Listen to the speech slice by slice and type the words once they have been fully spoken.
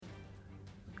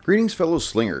Greetings, fellow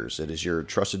slingers. It is your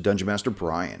trusted Dungeon Master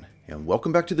Brian, and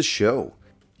welcome back to the show.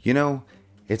 You know,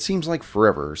 it seems like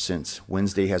forever since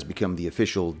Wednesday has become the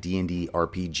official D&D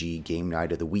RPG game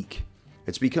night of the week.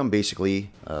 It's become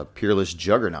basically a peerless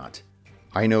juggernaut.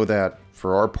 I know that,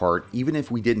 for our part, even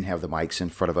if we didn't have the mics in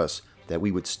front of us, that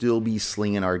we would still be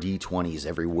slinging our D20s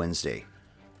every Wednesday.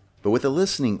 But with a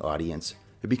listening audience,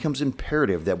 it becomes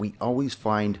imperative that we always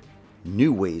find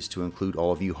new ways to include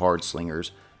all of you hard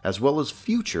slingers, as well as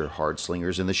future hard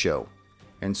slingers in the show.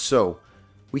 And so,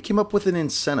 we came up with an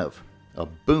incentive, a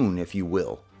boon if you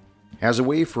will, as a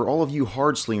way for all of you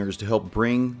hard slingers to help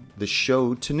bring the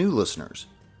show to new listeners.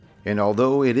 And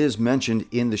although it is mentioned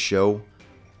in the show,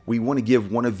 we want to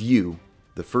give one of you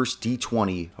the first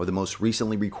D20 of the most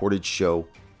recently recorded show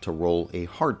to roll a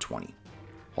hard 20.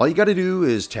 All you got to do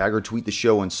is tag or tweet the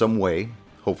show in some way,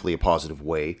 hopefully a positive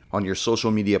way, on your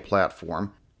social media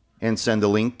platform, and send a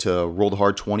link to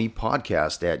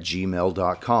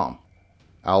rollthehard20podcast@gmail.com.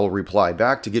 I'll reply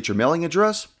back to get your mailing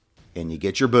address, and you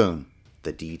get your boon,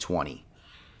 the D20.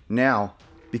 Now,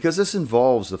 because this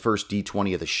involves the first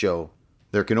D20 of the show,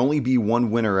 there can only be one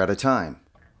winner at a time.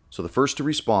 So the first to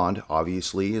respond,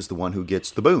 obviously, is the one who gets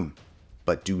the boon.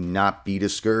 But do not be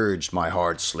discouraged, my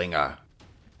hard slinger.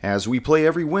 As we play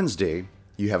every Wednesday,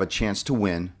 you have a chance to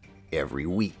win every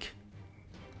week.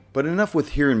 But enough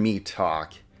with hearing me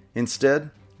talk.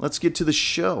 Instead, let's get to the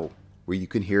show, where you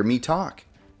can hear me talk,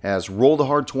 as Roll the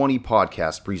Hard 20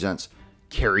 podcast presents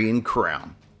Carrying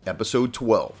Crown, Episode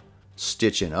 12,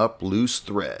 Stitching Up Loose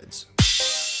Threads.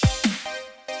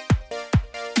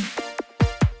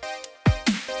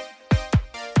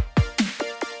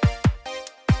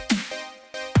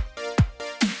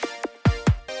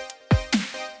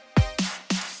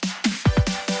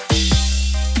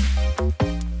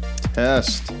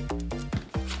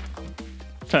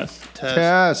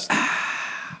 Test.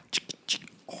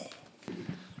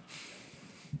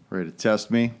 Ready to test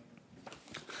me?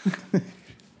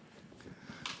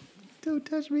 Don't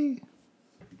touch me.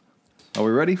 Are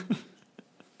we ready?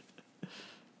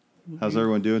 How's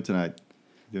everyone doing tonight?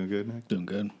 Doing good, Nick? Doing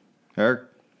good. Eric?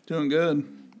 Doing good.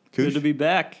 Kush? Good to be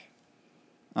back.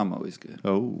 I'm always good.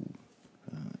 Oh,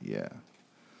 yeah.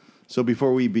 So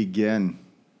before we begin,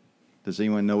 does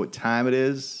anyone know what time it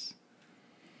is?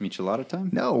 Michelada time?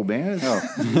 No, man.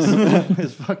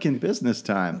 It's fucking business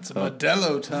time. It's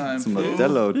Modelo time. It's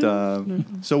Modelo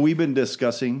time. So we've been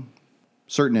discussing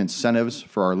certain incentives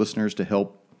for our listeners to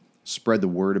help spread the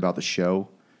word about the show.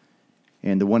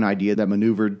 And the one idea that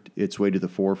maneuvered its way to the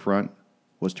forefront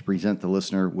was to present the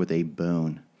listener with a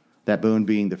boon. That boon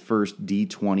being the first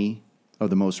D20 of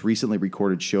the most recently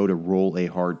recorded show to roll a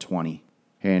hard 20.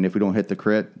 And if we don't hit the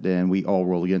crit, then we all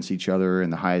roll against each other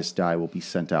and the highest die will be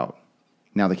sent out.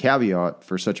 Now, the caveat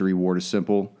for such a reward is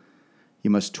simple. You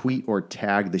must tweet or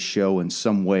tag the show in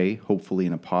some way, hopefully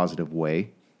in a positive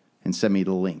way, and send me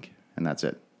the link, and that's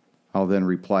it. I'll then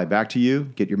reply back to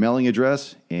you, get your mailing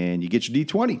address, and you get your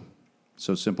D20.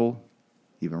 So simple,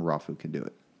 even Rafu can do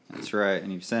it. That's right.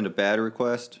 And if you send a bad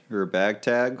request or a bag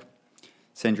tag,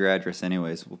 send your address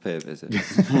anyways. We'll pay a visit.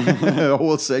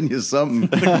 We'll send you something.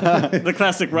 The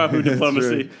classic Rafu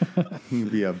diplomacy. It'll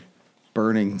be a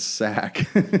burning sack.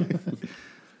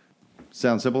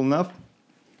 Sound simple enough?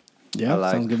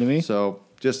 Yeah, sounds good to me. So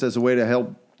just as a way to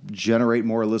help generate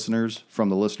more listeners from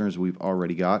the listeners we've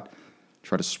already got,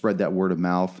 try to spread that word of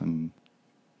mouth and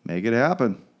make it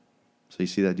happen. So you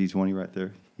see that D20 right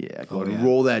there? Yeah, go ahead and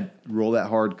roll that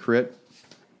hard crit.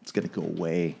 It's going to go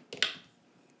away.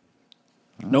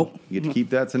 Nope. You get to keep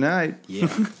that tonight.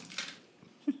 Yeah.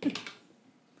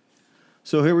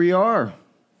 So here we are.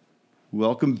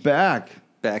 Welcome back.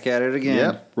 Back at it again.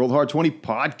 Yep. Roll the Hard 20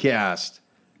 podcast.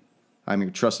 I'm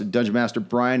your trusted Dungeon Master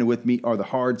Brian, and with me are the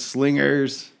Hard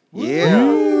Slingers. Yeah.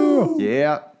 Woo!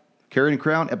 Yeah. Carrying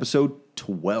Crown, episode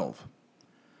 12.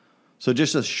 So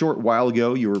just a short while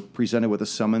ago, you were presented with a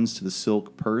summons to the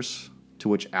Silk Purse, to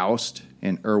which Oust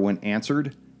and Erwin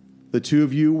answered. The two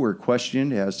of you were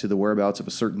questioned as to the whereabouts of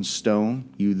a certain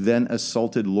stone. You then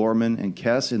assaulted Lorman and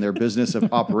Kess in their business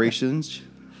of operations,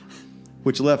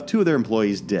 which left two of their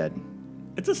employees dead.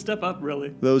 It's a step up,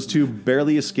 really. Those two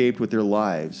barely escaped with their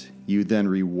lives. You then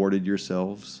rewarded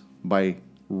yourselves by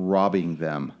robbing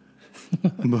them.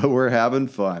 But we're having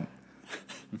fun.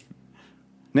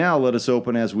 Now let us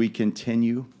open as we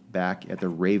continue back at the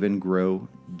Raven Grow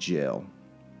jail.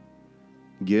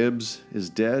 Gibbs is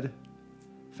dead,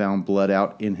 found blood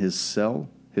out in his cell,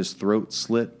 his throat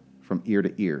slit from ear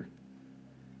to ear.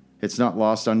 It's not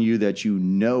lost on you that you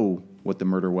know what the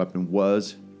murder weapon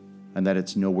was and that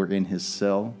it's nowhere in his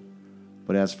cell.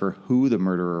 But as for who the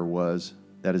murderer was,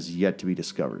 that is yet to be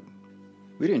discovered.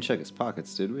 We didn't check his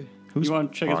pockets, did we? You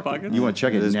want to check his pockets? You want to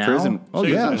check it His now? prison- Oh,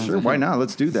 Check yeah, his sure. Why not?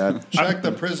 Let's do that. Check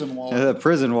the prison wallet. The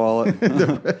prison wallet.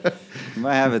 You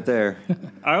might have it there.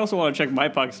 I also want to check my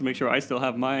pockets to make sure I still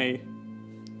have my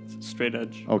straight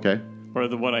edge. Okay. Or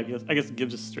the one I guess. I guess it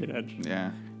gives us straight edge. Yeah.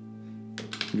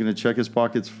 You going to check his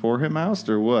pockets for him, Oust,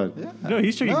 or what? Yeah. No,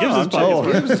 he's checking No, Gibbs' I'm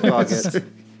pockets. checking Gibbs' pockets.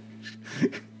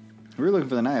 We were looking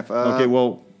for the knife. Okay,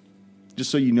 well, just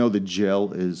so you know, the jail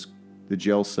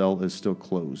cell is still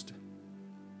closed,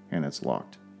 and it's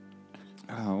locked.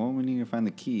 Oh, well, we need to find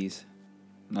the keys.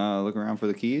 Look around for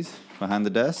the keys behind the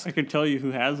desk. I can tell you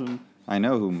who has them. I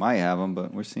know who might have them,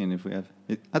 but we're seeing if we have.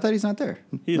 I thought he's not there.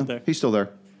 He is No, there. He's still there.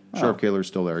 Sheriff Kaler's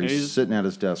still there. He's He's- sitting at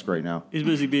his desk right now. He's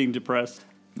busy being depressed.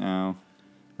 No,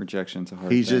 rejection's a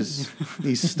hard. He's thing. just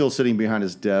he's still sitting behind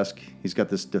his desk. He's got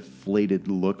this deflated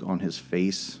look on his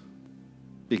face.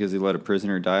 because he let a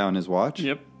prisoner die on his watch.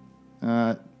 Yep.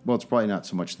 Well, it's probably not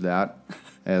so much that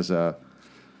as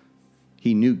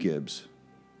he knew Gibbs.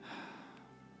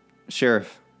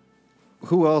 Sheriff,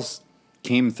 who else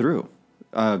came through?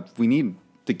 We need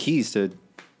the keys to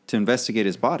investigate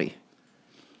his body.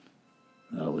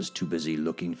 I was too busy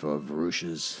looking for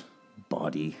Varush's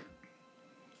body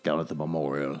down at the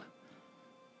memorial.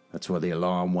 That's where the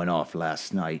alarm went off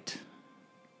last night.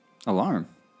 Alarm.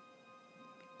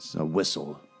 It's a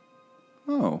whistle.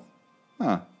 Oh.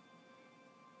 Huh.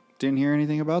 Didn't hear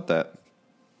anything about that.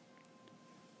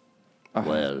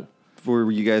 Well,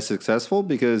 Were you guys successful?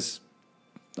 Because,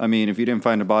 I mean, if you didn't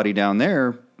find a body down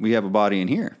there, we have a body in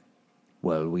here.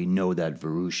 we know that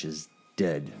Varush is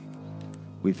dead.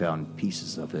 We found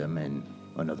pieces of him in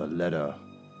another letter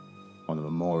on the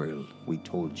memorial. We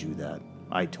told you that.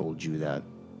 I told you that.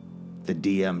 The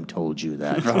DM told you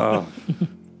that. Oh.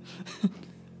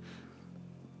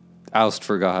 Oust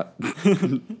forgot.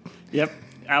 Yep.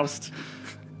 Oust.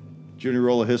 Junior,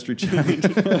 roll a history check.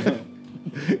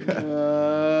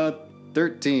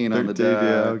 13 on the 13, die.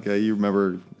 yeah, okay. You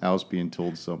remember Alice being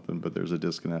told something, but there's a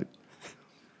disconnect.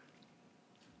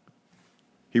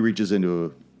 He reaches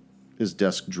into his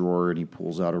desk drawer and he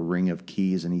pulls out a ring of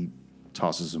keys and he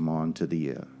tosses them onto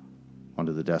the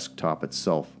desktop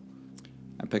itself.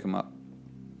 I pick him up.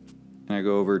 And I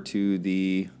go over to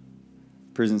the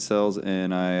prison cells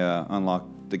and I unlock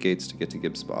the gates to get to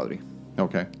Gibbs' body.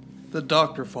 Okay. The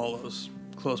doctor follows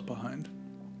close behind.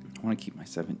 I want to keep my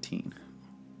 17.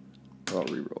 I'll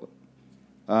re-roll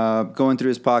it. Going through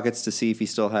his pockets to see if he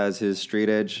still has his straight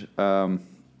edge. What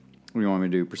do you want me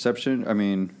to do? Perception? I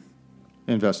mean,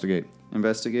 Investigate.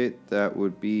 investigate. That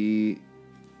would be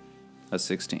a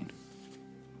 16.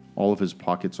 All of his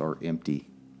pockets are empty.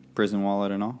 Prison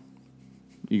wallet and all.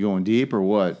 You going deep or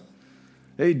what?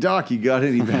 Hey, Doc, you got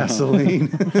any Vaseline?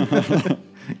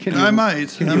 Can I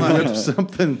might. I might. whip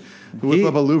something? Whip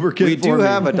up a lubricant We for do me?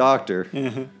 have a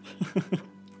doctor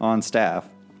on staff.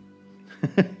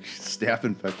 Staph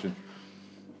infection.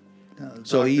 The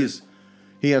So doctor-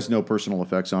 he has no personal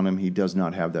effects on him. He does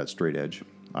not have that straight edge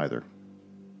either.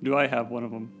 Do I have one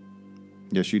of them?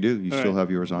 Yes, you do. You All still right.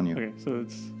 have yours on you. Okay, so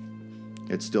it's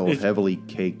It's still It's- heavily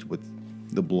caked with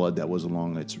the blood that was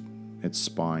along its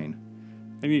spine.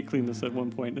 I need to clean this at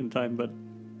one point in time, but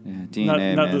Yeah,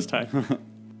 DNA, not man. this time.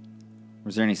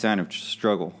 Was there any sign of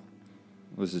struggle?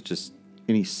 Was it just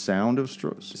Any sound of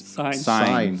strokes? Sign.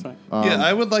 Sign. Sign. yeah,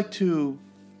 I would like to,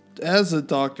 as a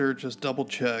doctor, just double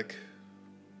check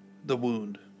the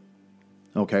wound.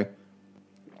 Okay.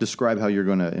 Describe how you're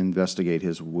going to investigate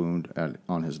his wound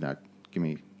on his neck. Give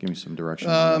me some direction.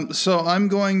 on that. So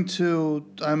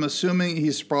I'm assuming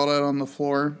he's sprawled out on the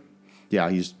floor. Yeah,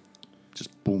 he's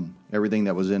just boom. Everything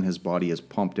that was in his body is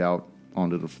pumped out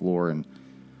onto the floor and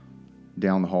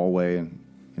down the hallway and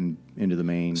into the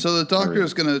main. So the doctor area.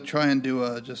 is going to try and do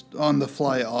a just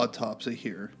on-the-fly autopsy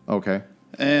here. Okay.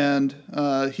 And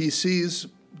he sees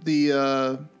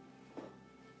the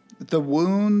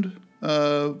wound,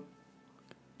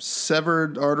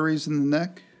 severed arteries in the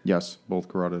neck. Yes, both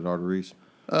carotid arteries.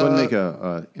 Go ahead and make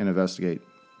an investigate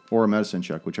or a medicine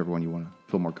check, whichever one you want to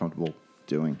feel more comfortable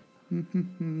doing.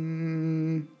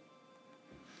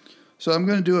 So I'm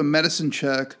going to do a medicine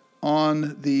check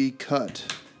on the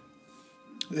cut.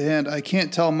 And I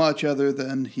can't tell much other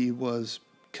than he was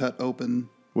cut open.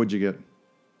 What'd you get?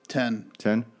 10.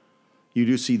 10? You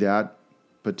do see that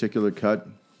particular cut.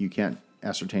 You can't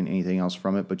ascertain anything else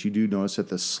from it, but you do notice that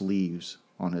the sleeves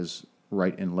on his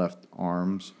right and left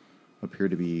arms appear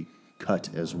to be cut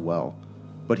as well.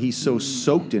 But he's so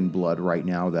soaked in blood right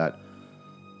now that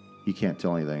you can't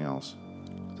tell anything else.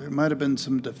 There might have been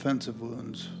some defensive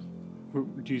wounds.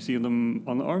 Do you see them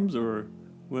on the arms or?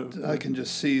 What? I can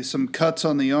just see some cuts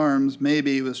on the arms.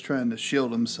 Maybe he was trying to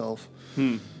shield himself.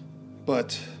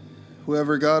 But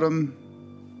whoever got him,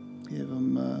 gave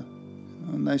him a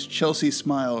nice Chelsea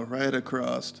smile right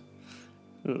across.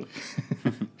 Ugh.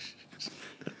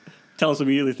 Talos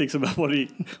immediately thinks about what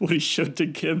he showed to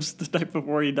Gibbs the night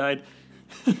before he died.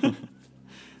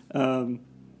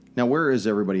 Now, where is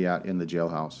everybody at in the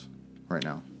jailhouse right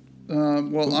now?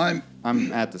 Well,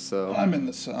 I'm at the cell. I'm in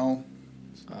the cell.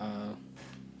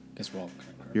 Guess we're all.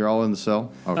 You're all in the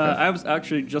cell? Okay. I was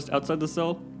actually just outside the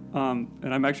cell, and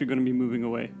I'm actually going to be moving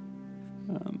away.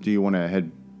 Do you want to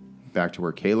head back to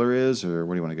where Kaler is, or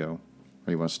where do you want to go? Or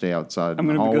do you want to stay outside I'm in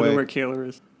the going to hallway? go to where Kaler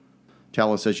is.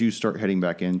 Talos, as you start heading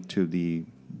back into the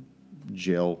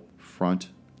jail front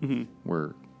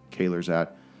where Kaler's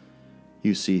at,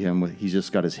 you see him. He's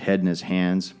just got his head in his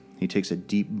hands. He takes a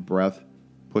deep breath,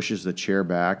 pushes the chair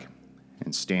back,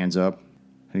 and stands up.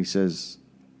 And he says,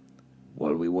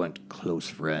 While we weren't close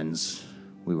friends,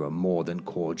 we were more than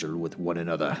cordial with one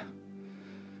another.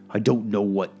 I don't know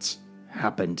what's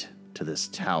happened to this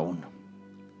town.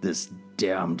 This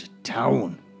damned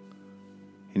town.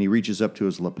 and he reaches up to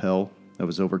his lapel of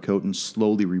his overcoat and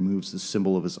slowly removes the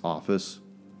symbol of his office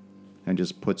and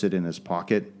just puts it in his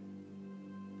pocket.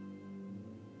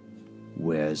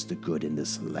 Where's the good in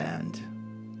this land?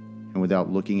 And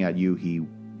without looking at you, he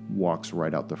walks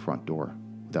right out the front door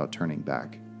without turning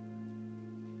back.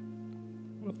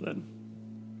 Well then.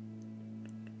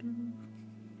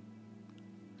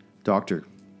 Doctor,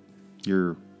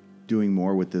 you're doing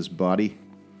more with this body?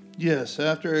 Yes,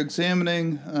 after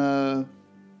examining the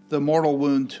mortal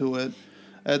wound to it,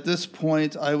 at this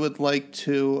point I would like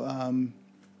to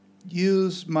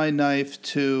use my knife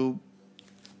to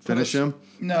Finish him?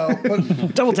 No,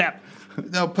 put, Double tap.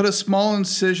 no, put a small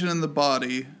incision in the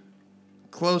body,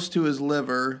 close to his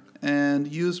liver, and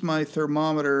use my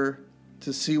thermometer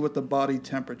to see what the body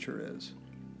temperature is.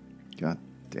 God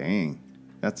dang.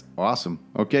 That's awesome.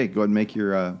 Okay, go ahead and make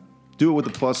your, do it with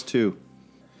a +2.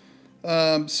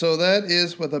 So that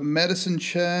is with a medicine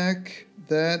check.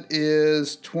 That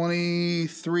is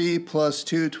 23 plus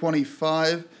 2,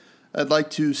 25. I'd like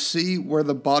to see where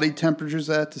the body temperature's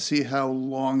at to see how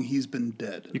long he's been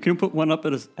dead. You can put one up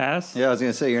at his ass. Yeah, I was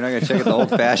gonna say you're not gonna check it the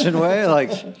old-fashioned way, like.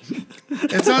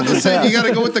 It's not the same. You got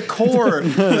to go with the core.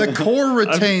 The core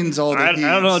retains all the I heat.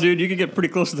 don't know, dude. You can get pretty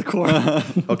close to the core.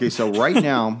 Okay, so right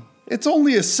now, It's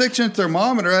only a 6-inch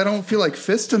thermometer. I don't feel like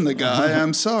fisting the guy.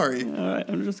 I'm sorry. All right,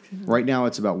 I'm just kidding. right now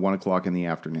it's about 1 o'clock in the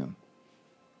afternoon.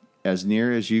 As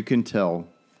near as you can tell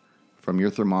from your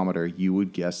thermometer, you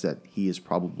would guess that he has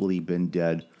probably been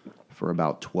dead for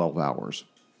about 12 hours.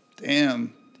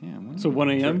 Damn. Damn. So 1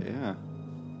 a.m.? Yeah.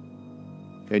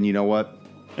 And you know what?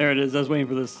 There it is. I was waiting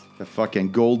for this. The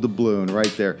fucking gold doubloon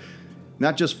right there.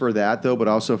 Not just for that, though, but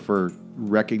also for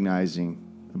recognizing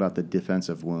about the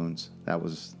defensive wounds. That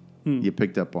was, you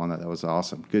picked up on that. That was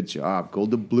awesome. Good job.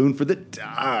 Gold doubloon for the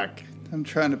doc. I'm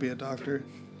trying to be a doctor.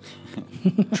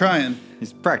 Trying.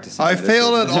 He's practicing. I medicine.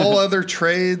 failed at all other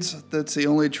trades. That's the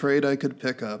only trade I could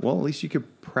pick up. Well, at least you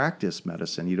could practice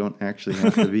medicine. You don't actually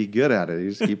have to be good at it. You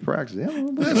just keep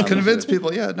practicing. Yeah, Just convince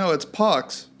people. Yeah, no, it's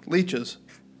pox, leeches.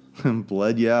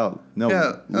 bled you out. No.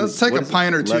 Yeah, let's take what a is it?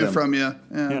 pint or Let two him. from you.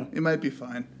 Yeah, Yeah. you might be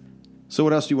fine. So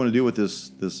what else do you want to do with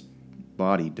this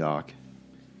body, Doc?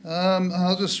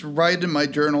 I'll just write in my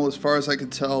journal as far as I can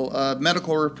tell.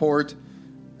 Medical report.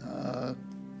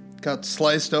 Got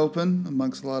sliced open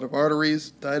amongst a lot of arteries.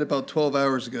 Died about 12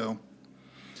 hours ago.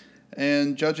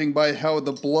 And judging by how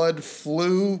the blood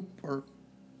flew or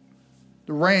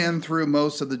ran through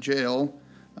most of the jail,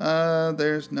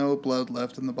 there's no blood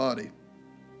left in the body.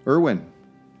 Irwin,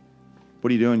 what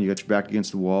are you doing? You got your back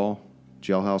against the wall?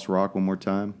 Jailhouse rock one more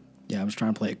time? Yeah, I'm just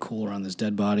trying to play it cool around this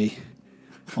dead body,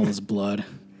 all this blood.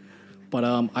 But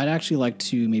I'd actually like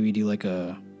to maybe do like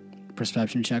a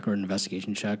perception check or an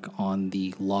investigation check on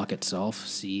the lock itself.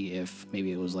 See if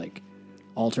maybe it was like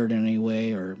altered in any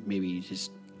way, or maybe just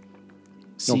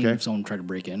see Okay. if someone tried to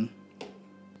break in.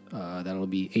 That'll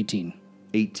be 18.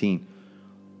 18.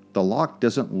 The lock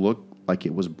doesn't look like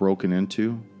it was broken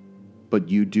into, but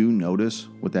you do notice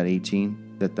with that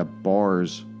 18 that the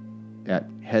bars at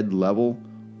head level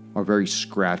are very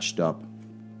scratched up.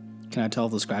 Can I tell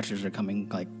if the scratches are coming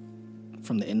like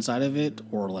from the inside of it,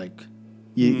 or like?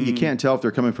 You can't tell if they're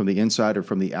coming from the inside or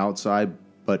from the outside,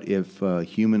 but if a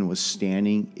human was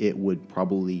standing, it would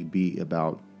probably be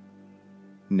about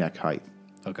neck height.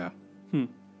 Okay.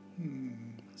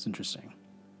 That's interesting.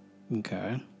 Okay.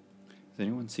 Has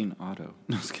anyone seen Otto?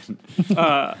 No, I was kidding.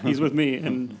 He's with me,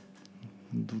 and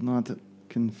Do not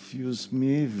confuse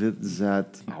me with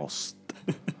that Faust.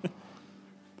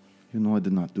 You know I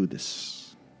did not do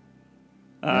this.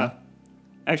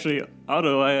 actually,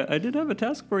 Otto, I did have a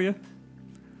task for you.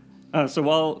 So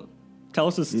while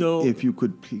Talos is still... If you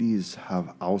could please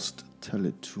have Aust tell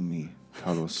it to me,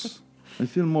 Talos. I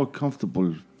feel more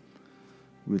comfortable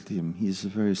with him. He's a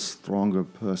very stronger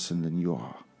person than you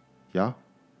are. Yeah?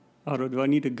 Otto, do I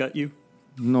need to gut you?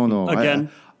 No. Again?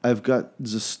 I've got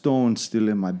the stone still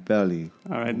in my belly.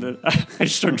 All right, then I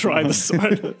just start drawing the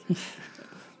sword.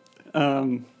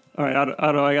 All right,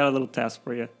 Otto, I got a little task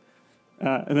for you.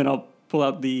 And then I'll pull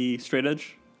out the straight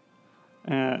edge.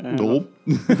 And Nope.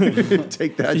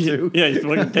 Take that too. Yeah, you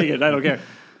can take it. I don't care.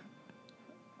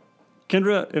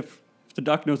 Kendra, if the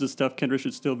doc knows his stuff, Kendra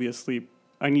should still be asleep.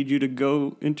 I need you to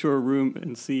go into her room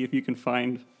and see if you can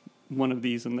find one of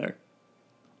these in there.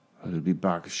 I'll be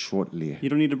back shortly. You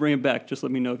don't need to bring it back. Just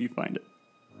let me know if you find it.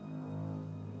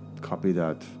 Copy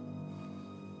that.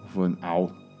 For an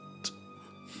out.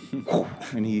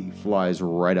 And he flies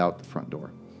right out the front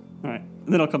door. All right.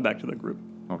 And then I'll come back to the group.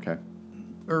 Okay.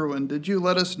 Erwin, did you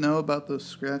let us know about the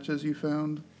scratches you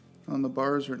found on the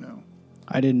bars or no?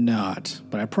 I did not,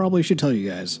 but I probably should tell you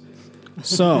guys.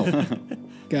 So,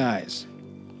 guys.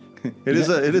 It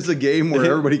is a game where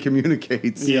everybody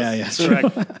communicates. Yeah.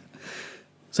 Correct.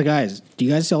 So, guys, do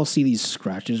you guys all see these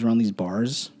scratches around these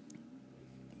bars?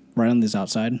 Right on this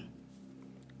outside?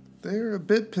 They're a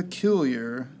bit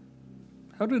peculiar.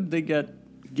 How did they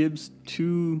get Gibbs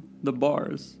to the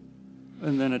bars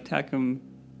and then attack him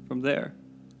from there?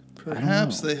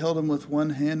 Perhaps they held him with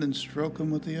one hand and stroked him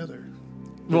with the other.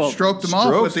 Well, Stroked him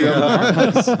off with the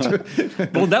other.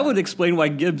 well, that would explain why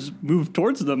Gibbs moved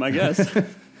towards them, I guess.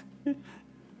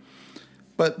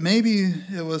 But maybe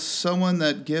it was someone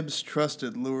that Gibbs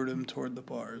trusted lured him toward the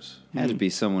bars. Had to be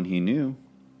someone he knew.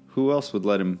 Who else would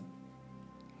let him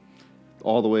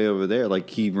all the way over there? Like,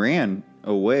 he ran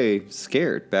away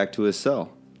scared back to his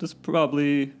cell. This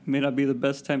probably may not be the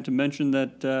best time to mention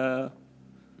that the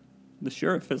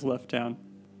sheriff has left town.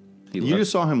 You left.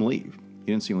 just saw him leave.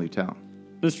 You didn't see him leave town.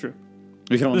 That's true.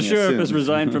 We can The only sheriff assume. has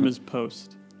resigned from his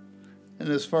post. And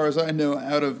as far as I know,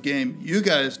 out of game, you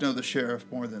guys know the sheriff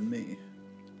more than me.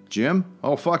 Jim?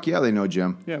 Oh, fuck yeah, they know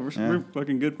Jim. Yeah, we're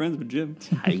fucking good friends with Jim.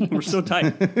 We're so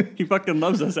tight. He fucking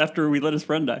loves us after we let his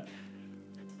friend die.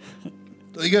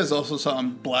 You guys also saw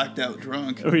him blacked out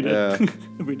drunk. We did. Yeah.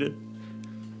 We did.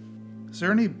 Is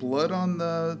there any blood on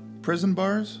the prison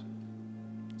bars?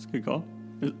 It's a good call.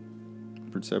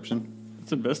 Perception.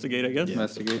 Let's investigate, I guess.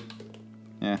 Investigate.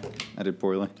 Yeah, I did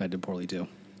poorly. I did poorly, too.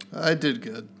 I did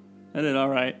good. I did all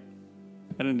right.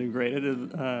 I didn't do great. I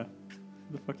did, the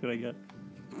fuck did I get?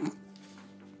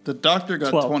 The doctor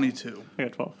got 12. 22. I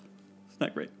got 12. It's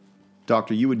not great.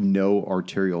 Doctor, you would know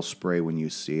arterial spray when you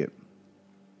see it.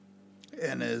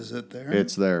 And is it there?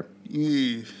 It's there.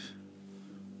 Eesh.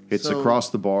 It's So, across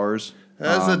the bars.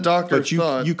 as the doctor but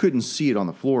thought- you couldn't see it on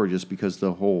the floor just because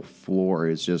the whole floor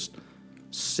is just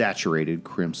saturated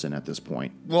crimson at this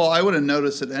point. Well, I would have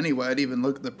noticed it anyway. I'd even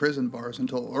look at the prison bars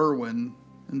until Irwin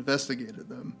investigated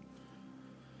them.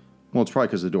 Well, it's probably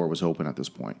because the door was open at this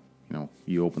point. You know,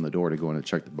 you open the door to go in and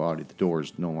check the body. The door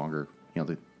is no longer,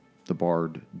 the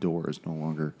barred door is no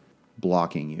longer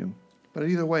blocking you. But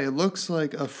either way, it looks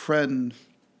like a friend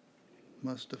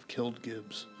must have killed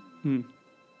Gibbs.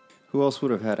 Who else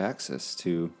would have had access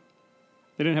to?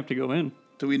 They didn't have to go in.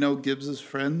 Do we know Gibbs's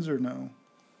friends or no?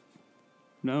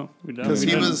 No, we don't. 'Cause We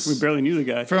he didn't. was- We barely knew the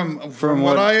guy. From From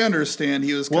what what- I understand,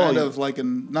 he was Well, kind of like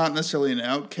not necessarily an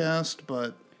outcast,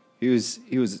 but He was.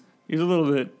 He was a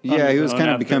little bit. on Yeah, his he was own kind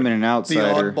of after. becoming an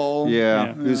outsider. oddball. Yeah,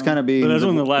 Yeah. he was kind of being. But that's the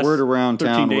when the last word around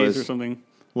 13 town days was. or something.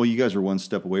 Well, you guys were one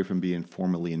step away from being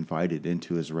formally invited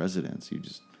into his residence. You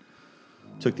just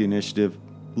took the initiative,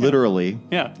 literally,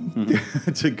 Yeah.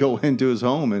 to go into his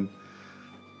home and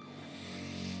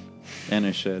And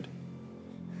a shed.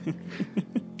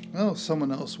 well,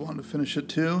 someone else wanted to finish it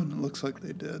too, and it looks like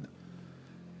they did.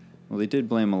 Well, they did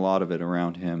blame a lot of it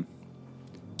around him.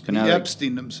 But He now, that,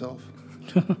 Epsteined himself.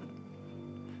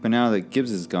 but now that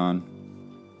Gibbs is gone,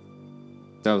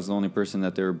 that was the only person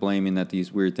that they were blaming that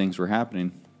these weird things were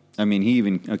happening. I mean, he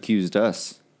even accused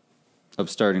us of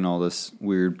starting all this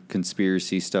weird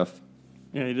conspiracy stuff.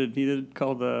 Yeah, he did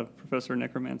call the professor a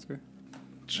necromancer.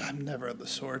 I'm never the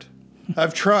sort.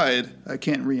 I've tried. I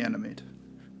can't reanimate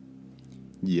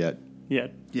yet.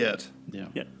 Yet. yet. Yeah.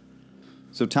 Yet.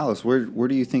 So, Talos, where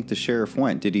do you think the sheriff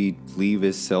went? Did he leave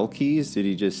his cell keys? Did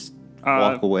he just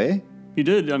walk away? He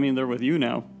did. I mean, they're with you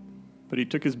now. But he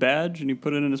took his badge and he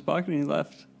put it in his pocket and he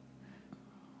left.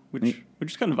 Which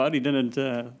is kind of odd. He didn't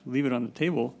leave it on the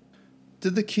table.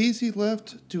 Did the keys he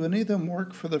left, do any of them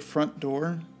work for the front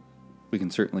door? We can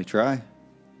certainly try.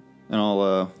 And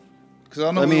I'll, Because I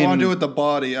don't know I what we want to mean- do with the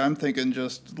body. I'm thinking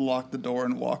just lock the door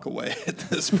and walk away at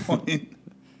this point.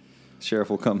 Sheriff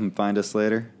will come and find us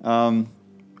later.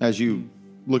 As you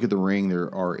look at the ring,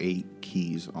 there are 8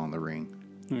 keys on the ring.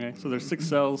 Okay, so there's 6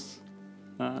 cells.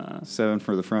 7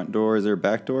 for the front door. Is there a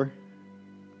back door?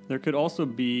 There could also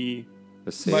be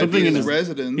A safe. Might Something be in his his-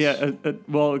 residence. yeah.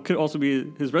 Well, it could also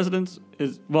be his residence. I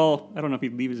don't know if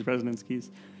he'd leave his residence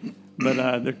keys,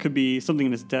 but there could be something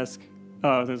in his desk.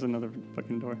 Oh, there's another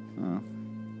fucking door. Oh.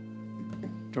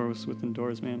 Doors within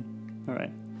doors, man. All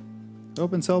right.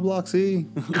 Open cell block C.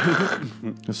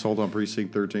 Assault on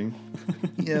Precinct 13.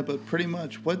 Yeah, but pretty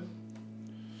much, what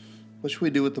should we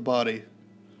do with the body?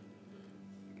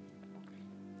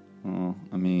 Oh,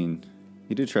 I mean,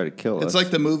 he did try to kill us. It's like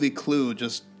the movie Clue.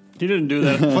 Just He didn't do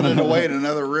that. put it away in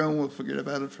another room. We'll forget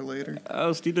about it for later.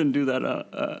 He didn't do that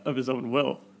of his own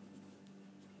will.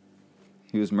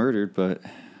 He was murdered, but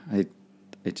I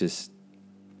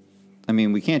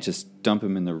mean, we can't just dump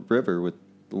him in the river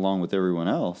along with everyone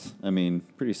else. I mean,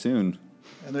 pretty soon.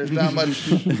 And there's not much.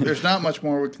 There's not much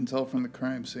more we can tell from the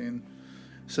crime scene,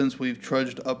 since we've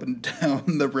trudged up and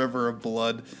down the river of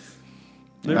blood.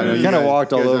 There I know is- you kinda guys-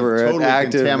 walked all you guys have over it, totally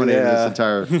active, contaminated yeah. this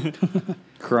entire.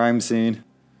 Crime scene.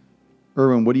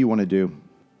 Erwin, what do you want to do?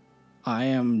 I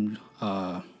am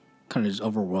kind of just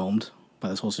overwhelmed by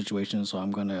this whole situation, so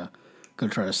I'm gonna go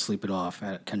try to sleep it off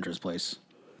at Kendra's place.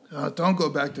 Don't go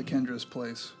back to Kendra's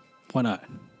place. Why not?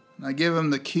 And I give him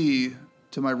the key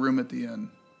to my room at the inn.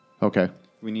 Okay.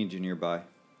 We need you nearby.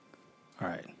 All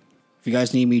right. If you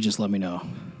guys need me, just let me know.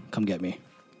 Come get me.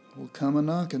 We'll come a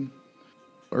knocking.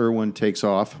 Erwin takes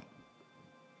off.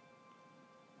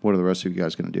 What are the rest of you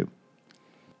guys going to do?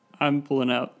 I'm pulling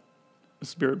out a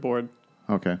spirit board.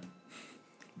 Okay.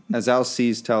 As Al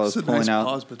sees Talos It's a pulling nice out,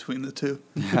 pause between the two.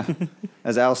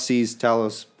 as Al sees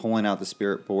Talos pulling out the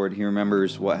spirit board, he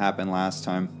remembers what happened last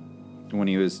time when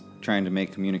he was trying to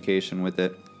make communication with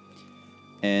it,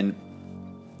 and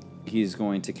he's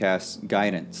going to cast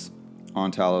guidance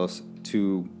on Talos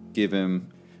to give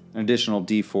him an additional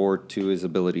D4 to his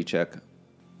ability check.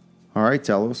 All right,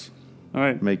 Talos. All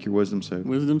right. Make your wisdom save.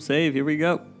 Wisdom save. Here we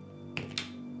go.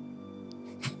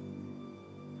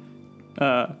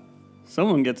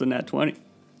 Someone gets a nat 20.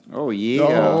 Oh yeah,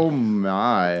 Oh,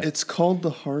 my. It's called the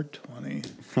hard 20.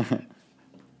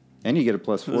 and you get a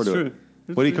 +4 That's to true. it.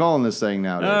 What are you calling this thing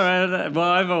nowadays? All right. Well,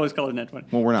 I've always called it nat 20.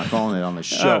 Well, we're not calling it on the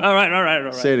show. All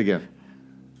right. Say it again.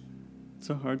 It's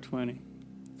a hard 20.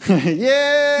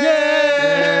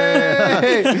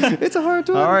 It's a hard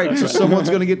one. All right, so someone's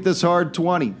going to get this hard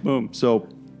 20. Boom. So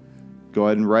go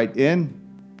ahead and write in.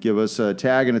 Give us a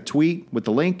tag and a tweet with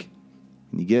the link.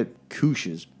 And you get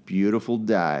Kush's beautiful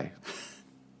die.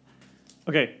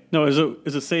 Okay. No, is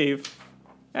a save.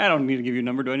 I don't need to give you a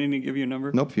number. Do I need to give you a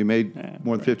number? Nope, if you made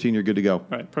more than 15, you're good to go. All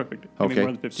right. Perfect. I need more Okay,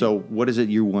 than 15. so what is it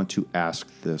you want to ask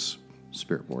this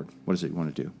spirit board? What is it you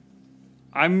want to do?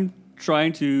 I'm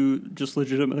trying to just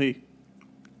legitimately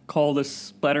call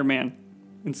this Splatterman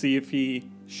and see if he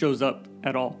shows up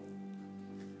at all.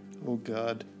 Oh,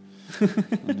 God.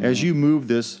 As you move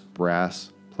this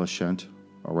brass placente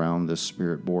around this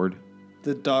spirit board,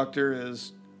 The doctor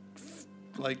is,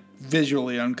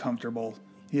 visually uncomfortable.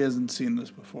 He hasn't seen this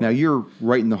before. now you're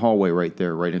right in the hallway right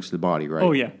there, right next to the body, right?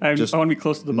 Oh, yeah. I Just want to be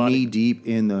close to the body. knee deep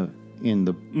in the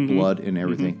blood and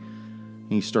everything.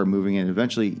 And you start moving in.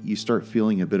 Eventually, you start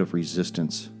feeling a bit of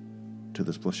resistance to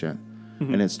this placente.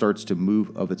 And it starts to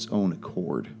move of its own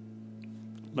accord.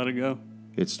 Let it go.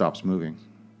 It stops moving.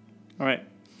 All right.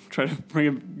 Try to bring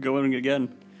it going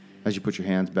again. As you put your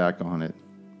hands back on it,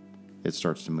 it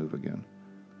starts to move again.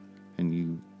 And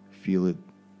you feel it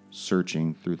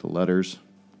searching through the letters,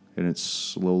 and it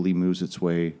slowly moves its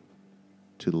way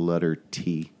to the letter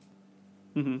T,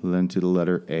 then to the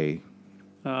letter A,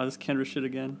 This Kendra shit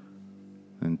again.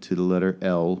 then to the letter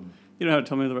L, You don't have to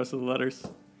tell me the rest of the letters.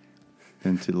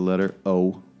 then to the letter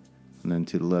O, and then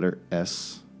to the letter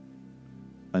S,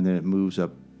 and then it moves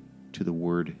up to the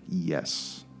word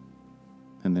yes.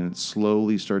 And then it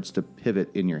slowly starts to pivot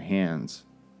in your hands,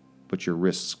 but your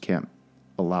wrists can't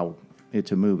allow it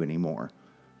to move anymore.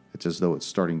 It's as though it's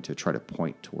starting to try to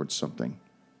point towards something.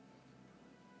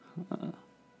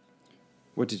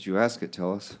 What did you ask it?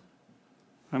 Tell us.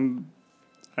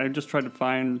 I just tried to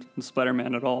find the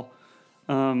Spider-Man at all.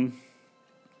 I'm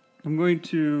going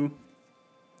to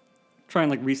try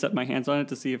and reset my hands on it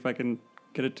to see if I can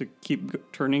get it to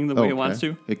keep turning the way it wants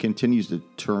to. It continues to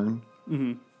turn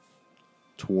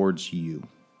towards you.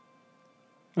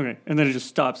 Okay, and then it just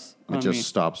stops It on just me.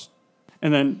 stops.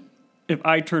 And then if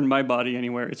I turn my body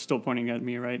anywhere, it's still pointing at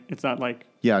me, right? It's not like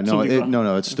Yeah, no, something's wrong.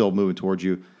 no, it's still moving towards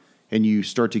you, and you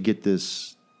start to get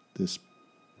this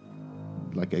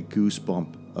like a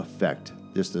goosebump effect,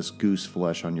 just this goose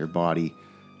flesh on your body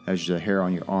as the hair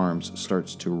on your arms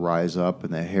starts to rise up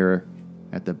and the hair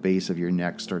at the base of your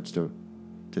neck starts to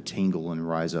tingle and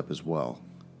rise up as well.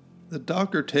 The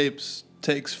doctor takes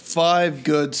 5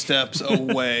 good steps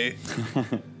away.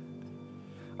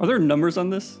 Are there numbers on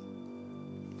this?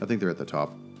 I think they're at the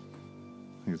top.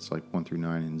 I think it's like 1 through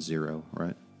 9 and 0,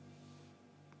 right?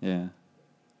 Yeah.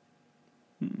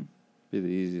 Be the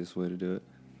easiest way to do it.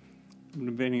 I'm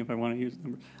debating if I want to use the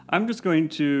number. I'm going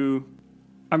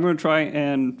to try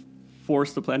and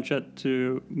force the planchette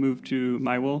to move to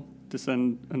my will to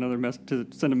send a message to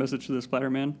the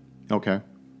Splatterman. Okay.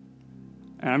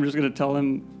 And I'm just going to tell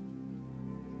him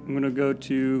I'm going to go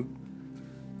to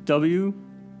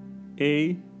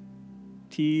WATCHOUT.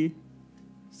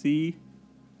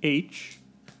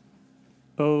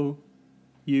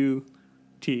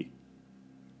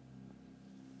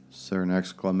 Is there an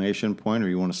exclamation point, or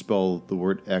you want to spell the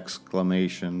word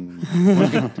exclamation?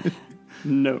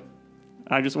 No.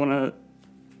 I just want to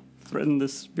threaten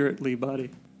this spiritly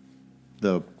body.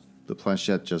 The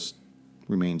planchette just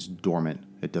remains dormant.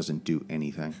 It doesn't do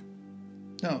anything.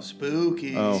 No,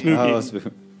 spooky. Oh,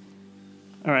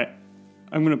 All right.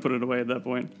 I'm going to put it away at that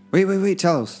point. wait,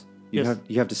 Talos. Yes.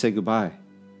 You have to say goodbye.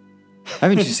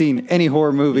 Haven't you seen any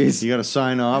horror movies? You got to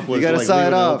sign off. You gotta sign leave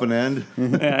it off. Open end.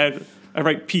 I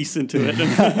write peace into it.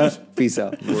 Peace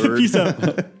out. Peace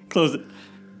out. Close it.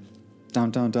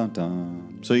 Dun, dun, dun,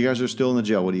 dun. So you guys are still in the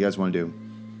jail. What do you guys want to do?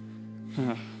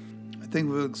 I think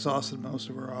we've exhausted most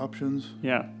of our options.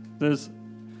 Yeah.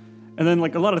 And then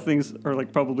like a lot of things are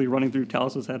like probably running through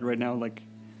Talos' head right now, like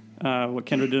what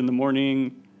Kendra did in the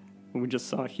morning, what we just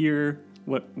saw here,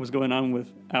 what was going on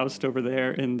with Oust over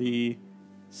there in the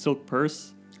silk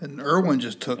purse. And Irwin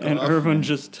just took And off. Irvin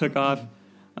just took off.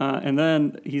 And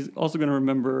then he's also going to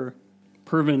remember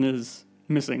Pervin is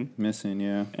missing Missing,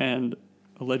 yeah. and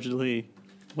allegedly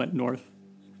went north.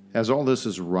 As all this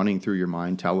is running through your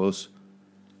mind, Talos,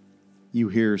 you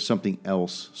hear something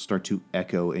else start to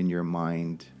echo in your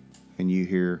mind, and you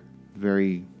hear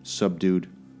very subdued,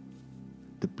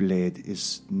 "The blade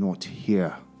is not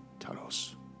here,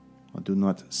 Talos. I do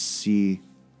not see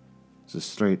the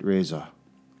straight razor."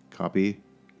 Copy?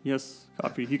 Yes,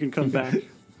 copy. You can come back.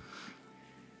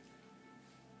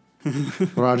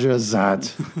 Roger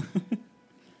that.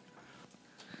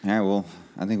 All right, well,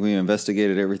 I think we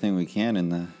investigated everything we can in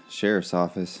the sheriff's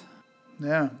office.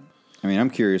 Yeah. I mean, I'm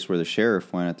curious where the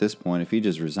sheriff went at this point. If he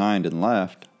just resigned and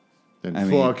left. Then I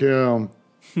mean- fuck him.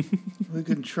 We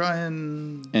can try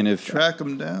and if track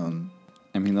him down.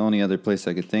 I mean, the only other place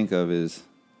I could think of is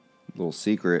a little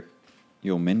secret,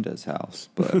 Yominda's house.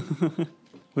 But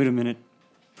Wait a minute.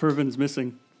 Pervin's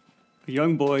missing. A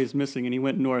young boy is missing and he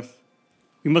went north.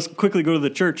 We must quickly go to the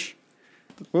church.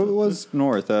 what was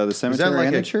north? The Is cemetery that like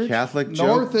and a the church? Catholic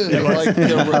North joke? is like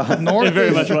the north. It very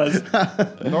is, much was.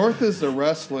 North is the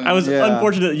wrestling. I was Yeah.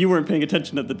 unfortunate that you weren't paying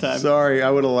attention at the time. Sorry,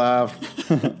 I would have laughed.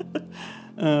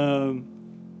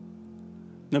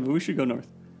 No, but we should go north.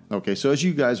 Okay, so as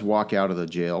you guys walk out of the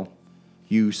jail,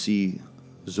 you see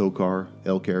Zokar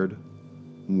Elkerd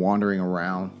wandering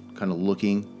around, kind of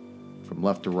looking from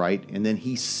left to right, and then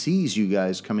he sees you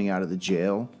guys coming out of the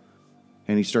jail,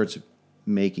 and he starts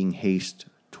making haste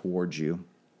towards you.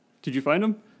 Did you find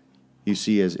him? You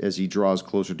see as he draws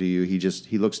closer to you,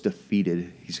 he looks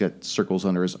defeated. He's got circles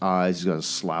under his eyes. He's got a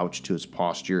slouch to his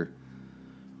posture.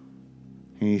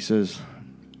 And he says,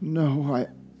 "No,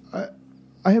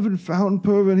 I haven't found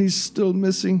Pervin. He's still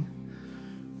missing.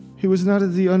 He was not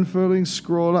at the unfurling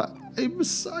scroll. I'm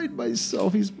beside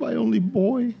myself. He's my only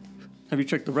boy." Have you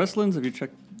checked the wrestlings? Have you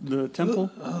checked the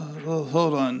temple? Well,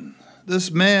 hold on. This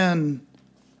man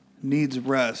needs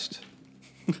rest.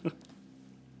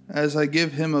 As I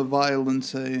give him a vial and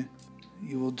say,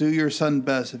 "You will do your son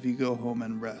best if you go home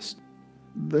and rest."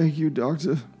 Thank you,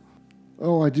 Doctor.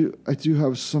 Oh, I do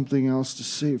have something else to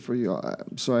say for you.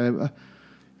 I'm sorry.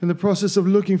 In the process of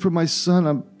looking for my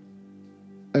son,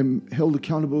 I'm held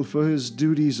accountable for his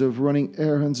duties of running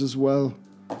errands as well.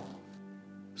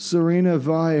 Serena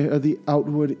Vi at the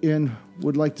Outwood Inn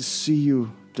would like to see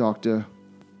you, Doctor.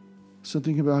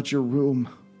 Something about your room.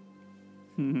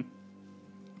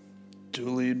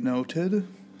 Duly noted.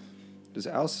 Does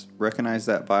Alice recognize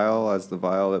that vial as the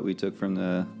vial that we took from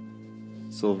the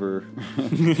silver?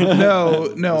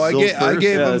 No, I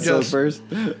gave him just. first.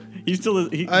 He still.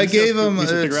 I gave him. We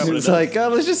should figure out what it It's does. like,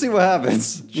 let's just see what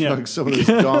happens. Yeah. Chug some of this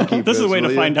donkey This is a piss, way to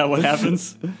will find you? out what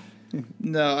happens.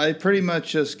 No, I pretty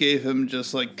much just gave him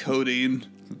just like codeine.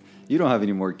 You don't have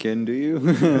any more kin, do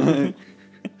you?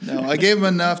 No, I gave him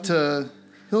enough to.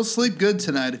 He'll sleep good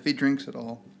tonight if he drinks it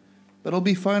all, but he'll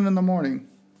be fine in the morning.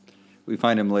 We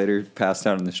find him later, passed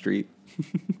out in the street.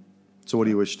 So what do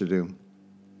you wish to do?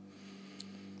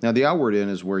 Now, the Outward Inn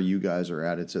is where you guys are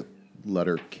at. It's at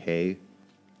letter K,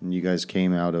 and you guys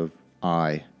came out of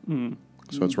I.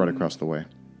 So it's right across the way.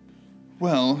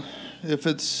 Well, if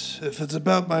it's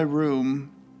about my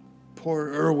room, poor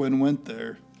Irwin went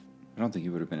there. I don't think he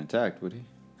would have been attacked, would he?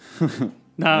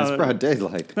 No, It's broad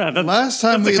daylight. Last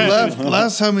time we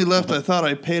left, I thought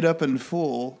I paid up in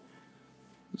full.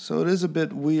 So it is a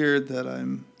bit weird that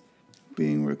I'm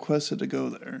being requested to go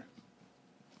there.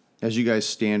 As you guys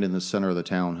stand in the center of the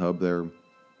town hub there,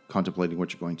 contemplating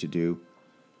what you're going to do,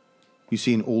 you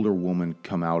see an older woman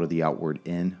come out of the Outward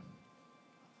Inn.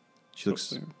 She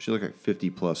looks like 50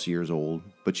 plus years old,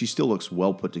 but she still looks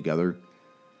well put together.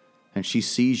 And she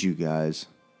sees you guys,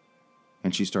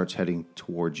 and she starts heading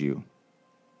towards you.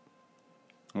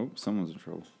 Oh, someone's in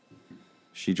trouble.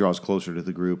 She draws closer to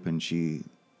the group, and she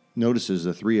notices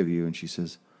the three of you, and she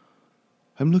says,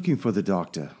 "I'm looking for the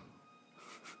doctor."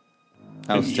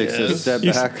 House takes a Yes. step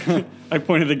You back. I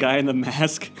pointed the guy in the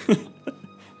mask.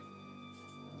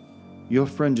 Your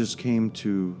friend just came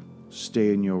to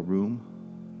stay in your room.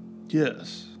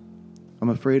 Yes. I'm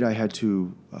afraid I had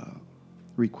to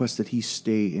request that he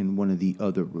stay in one of the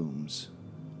other rooms.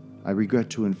 I regret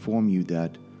to inform you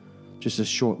that just a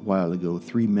short while ago,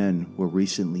 3 men were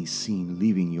recently seen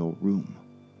leaving your room.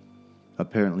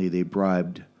 Apparently, they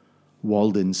bribed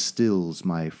Walden Stills,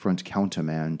 my front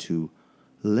counterman, to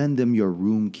lend them your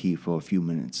room key for a few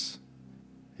minutes.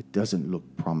 It doesn't look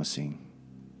promising.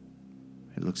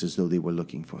 It looks as though they were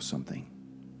looking for something.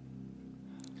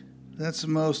 That's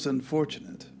most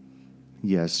unfortunate.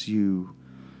 Yes, you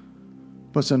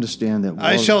must understand that...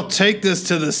 I shall take this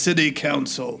to the city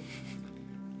council.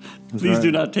 Please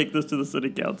do not take this to the city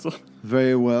council.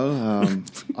 Very well.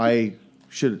 I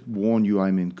should warn you,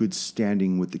 I'm in good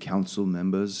standing with the council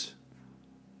members.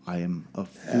 I am a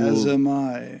fool. As am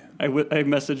I. I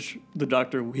message the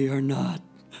doctor, we are not.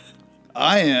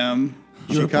 I am.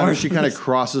 She kind of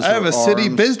crosses I her have a city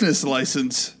arms. business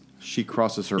license. She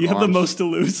crosses her You have the arms most to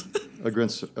lose.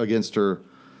 against her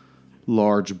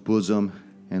large bosom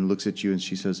and looks at you and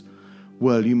she says,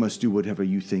 "Well, you must do whatever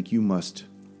you think you must,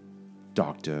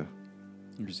 doctor."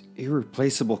 There's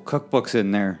irreplaceable cookbooks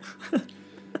in there.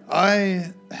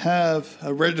 I have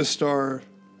a registrar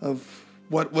of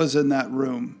what was in that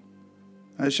room.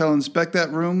 I shall inspect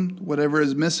that room. Whatever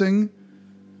is missing,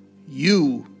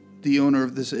 you, the owner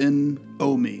of this inn,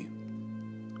 owe me.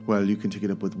 Well, you can take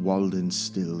it up with Walden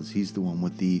Stills. He's the one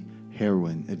with the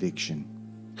heroin addiction.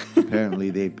 Apparently,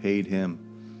 they paid him.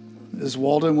 Is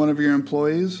Walden one of your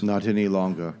employees? Not any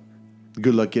longer.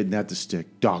 Good luck getting that to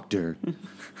stick, doctor.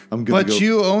 I'm But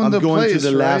you own the I'm going place,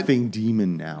 to the right? Laughing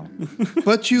Demon now.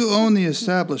 But you own the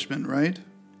establishment, right?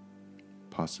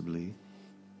 Possibly.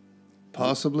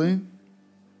 Possibly.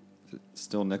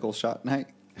 Still nickel shot night?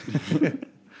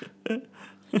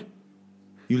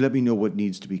 You let me know what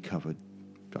needs to be covered,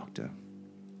 doctor.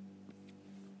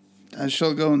 I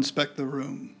shall go inspect the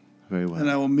room, Very well.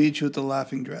 and I will meet you at the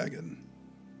Laughing Dragon.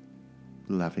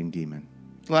 Laughing Demon.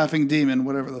 Laughing Demon,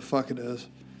 whatever the fuck it is.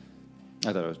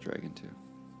 I thought it was Dragon too.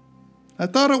 I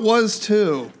thought it was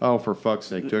too. Oh, for fuck's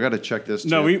sake. Do I got to check this too?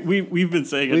 No, we've been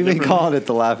saying it We've been different. calling it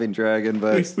the Laughing Dragon,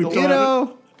 but We you called it-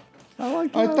 know, I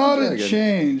like the I Laughing thought it Dragon.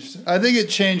 changed. I think it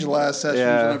changed last session,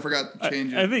 Yeah. and I forgot to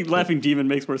change it. I think Laughing Demon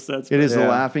makes more sense. It is the Yeah.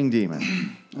 Laughing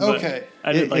Demon. but Okay.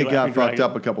 I didn't It, like it got Laughing fucked Dragon.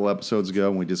 up a couple episodes ago,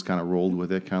 and we just kind of rolled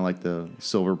with it, kind of like the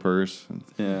silver purse.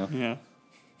 Yeah. Yeah.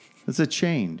 It's a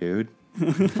chain, dude.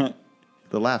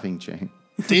 The laughing chain.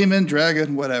 Demon,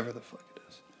 dragon, whatever the fuck it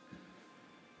is.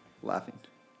 Laughing.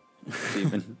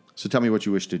 Demon. So tell me what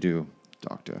you wish to do,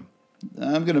 doctor.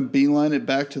 I'm going to beeline it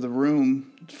back to the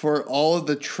room for all of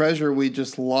the treasure we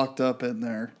just locked up in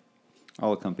there.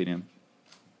 I'll accompany him.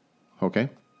 Okay.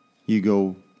 You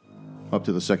go up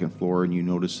to the second floor, and you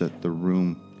notice that the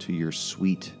room to your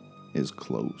suite is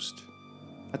closed.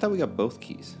 I thought we got both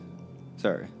keys.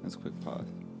 Sorry, that's a quick pause.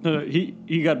 No,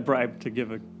 he got bribed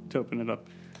to open it up.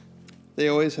 They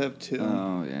always have two.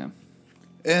 Oh, yeah.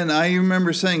 And I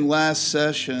remember saying last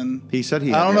session, He said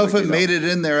he. I don't know if it it made it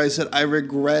in there. I said, I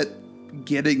regret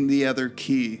getting the other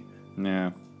key.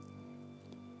 Yeah.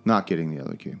 Not getting the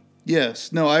other key.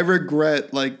 Yes. No, I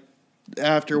regret, like,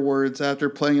 afterwards, after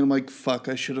playing it, I'm like, fuck,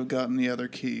 I should have gotten the other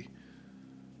key.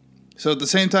 So at the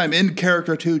same time, in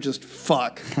character too, just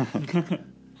fuck.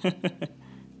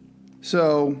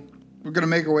 So we're going to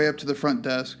make our way up to the front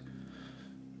desk.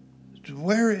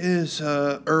 Where is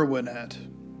Irwin at?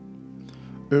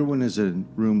 Irwin is in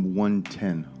room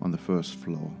 110 on the first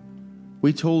floor.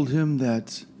 We told him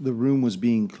that the room was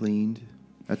being cleaned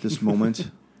at this moment,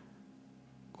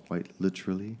 quite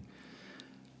literally.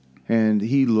 And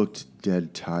he looked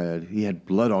dead tired. He had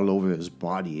blood all over his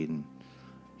body, and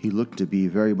He looked to be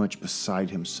very much beside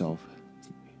himself.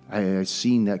 I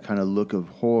seen that kind of look of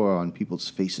horror on people's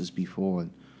faces before.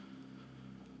 And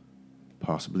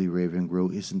possibly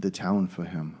Ravengrow isn't the town for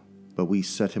him, but we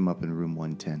set him up in room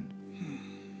 110.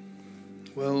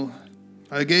 Well,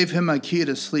 I gave him my key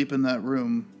to sleep in that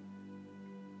room.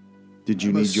 Did you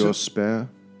I'm need your spare?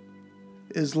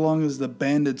 As long as the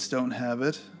bandits don't have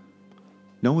it.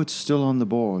 No, it's still on the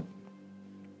board.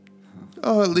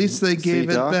 Oh, at least they gave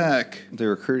it Doc? back. They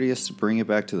were courteous to bring it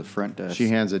back to the front desk. She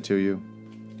hands it to you.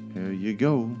 Here you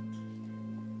go.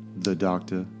 The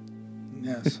doctor.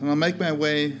 Yes, and I'll make my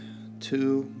way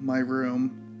to my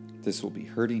room. This will be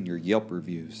hurting your Yelp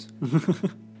reviews.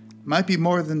 Might be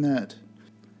more than that.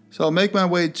 So I'll make my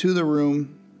way to the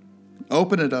room,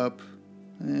 open it up,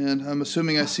 and I'm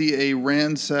assuming I see a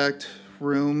ransacked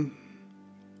room.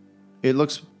 It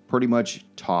looks pretty much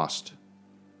tossed,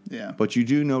 Yeah. but you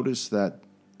do notice that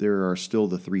there are still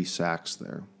the 3 sacks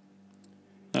there.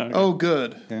 Okay. Oh,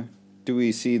 good. Okay. Do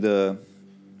we see the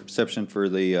perception for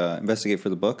the investigate for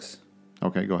the books?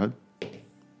 Okay, go ahead.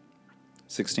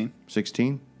 16.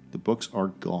 16. The books are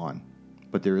gone,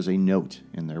 but there is a note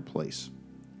in their place.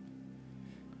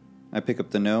 I pick up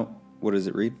the note. What does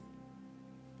it read?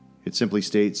 It simply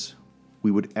states,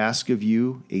 "We would ask of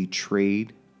you a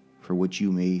trade for which you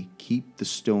may keep the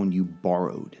stone you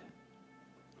borrowed.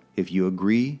 If you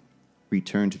agree,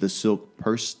 return to the silk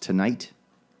purse tonight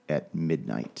at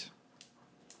midnight."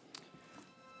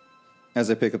 As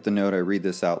I pick up the note, I read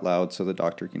this out loud so the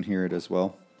doctor can hear it as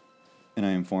well. And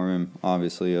I inform him,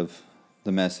 obviously, of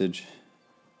the message.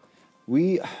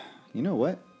 You know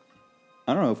what?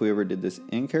 I don't know if we ever did this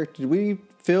in character. Did we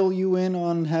fill you in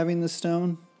on having the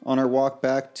stone on our walk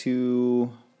back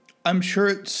to... I'm sure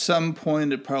at some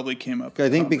point it probably came up. I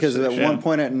think because at conversation. one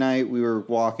point at night we were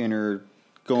walking or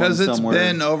going Because it's somewhere.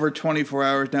 been over 24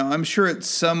 hours now. I'm sure at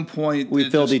some point We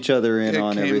it filled just- each other in it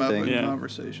on came everything. up in Yeah.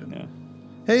 conversation. Yeah.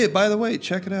 Hey, by the way,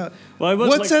 check it out. Well, I was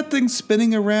What's like- that thing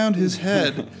spinning around his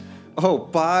head? Oh,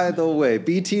 by the way,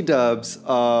 BT Dubs.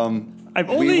 I've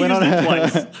we only went used on it a-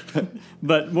 twice.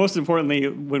 But most importantly,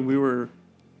 when we were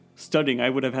studying, I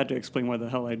would have had to explain why the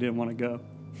hell I didn't want to go.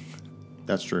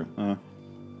 That's true.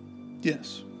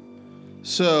 Yes.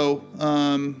 So,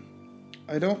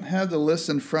 I don't have the list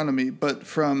in front of me, but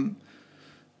from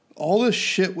all the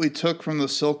shit we took from the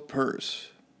silk purse,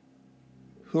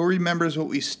 who remembers what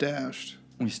we stashed?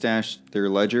 We stashed their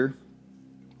ledger.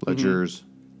 Ledgers.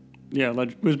 Yeah,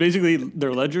 it was basically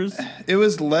their ledgers. It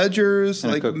was ledgers,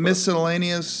 And a like cookbook.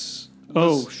 miscellaneous.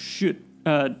 Oh, shit.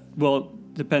 Well,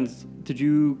 depends. Did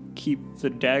you keep the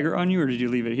dagger on you, or did you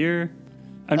leave it here?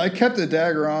 I kept the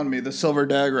dagger on me, the silver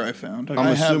dagger I found. I'm I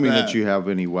have assuming that you have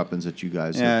any weapons that you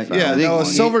guys Yeah, have found. Yeah, I think no, a he-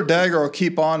 silver dagger I'll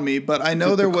keep on me, but I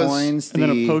know there the was. coins, And then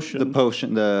a the potion. The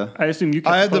potion. I assume you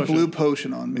kept I had the potion. blue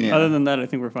potion on me. Yeah. Other than that, I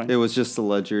think we're fine. It was just the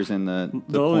ledgers and the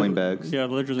The only- coin bags. yeah,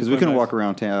 the ledgers and Because we coin couldn't bags. walk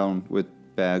around town with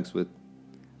bags with.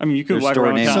 I mean, you could Their walk store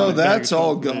around name town on So with a bag that's of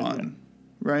all gold. gone,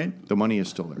 right? The money is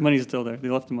still there. Money's still there. They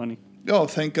left the money. Oh,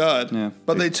 thank God. Yeah.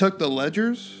 But they took the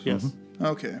ledgers? Yes,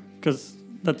 Okay. because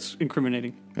that's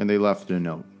incriminating And they left a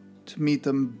note. To meet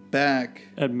them back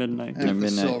at midnight. at the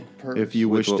midnight. silk purse. If you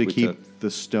With wish what to we keep took. the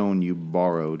stone you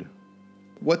borrowed.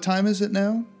 What time is it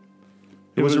now?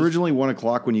 It was was- originally 1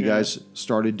 o'clock when you Yeah. guys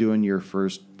started doing your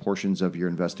first portions of your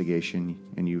investigation,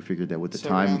 and you figured that with the So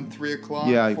time, around 3 o'clock,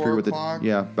 yeah, you 4 figured with o'clock?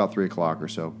 about 3 o'clock or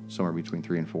so, somewhere between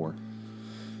 3 and 4.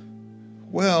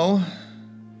 Well,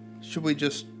 should we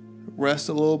just rest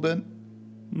a little bit?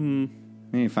 We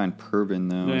need to find Purvin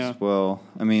though Yeah. as well.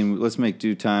 I mean, let's make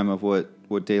due time of what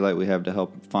daylight we have to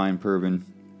help find Purvin,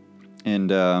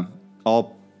 and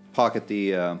I'll pocket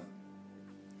the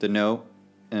note,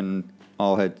 and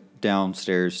I'll head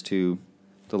downstairs to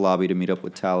the lobby to meet up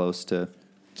with Talos to.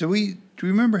 Do we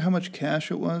remember how much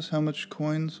cash it was? How much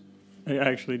coins? I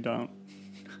actually don't.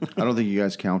 I don't think you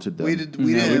guys counted them. We did.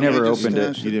 We No, didn't. we never just opened it.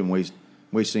 stashed You didn't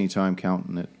waste any time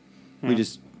counting it. We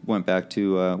just went back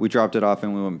to. We dropped it off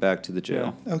and we went back to the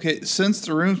jail. Okay, since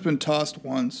the room's been tossed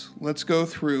once, let's go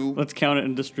through. Let's count it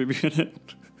and distribute it.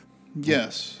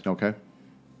 Yes. Okay.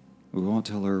 We won't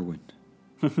tell Erwin.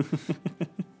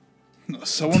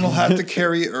 Someone will have to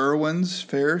carry Irwin's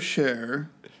fair share.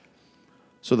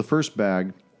 So the first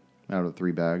bag out of the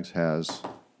 3 bags has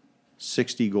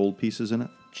 60 gold pieces in it.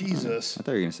 Jesus. I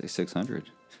thought you were gonna say 600.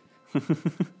 The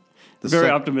Very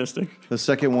sec- optimistic. The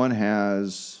second one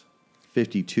has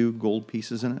 52 gold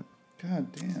pieces in it,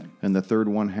 God damn. and the third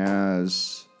one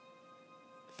has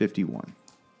 51.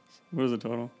 What is the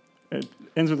total? It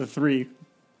ends with a 3.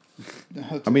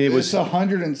 I mean, it was It's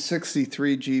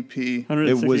 163 GP. it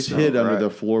was 164. hid under Right. the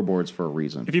floorboards for a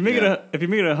reason. If you make it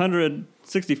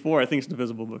 164, I think it's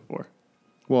divisible by 4.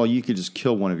 Well, you could just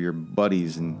kill one of your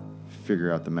buddies and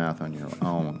figure out the math on your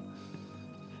own.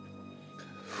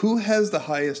 Who has the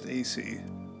highest AC?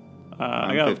 I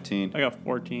I'm got 15. I got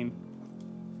 14.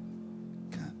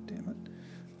 God damn it.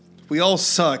 We all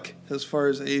suck as far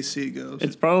as AC goes.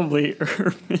 It's probably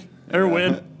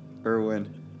Erwin.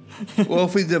 Erwin. Well,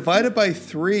 if we divide it by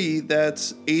 3,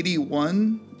 that's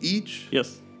 81 each.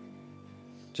 Yes.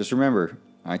 Just remember,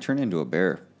 I turn into a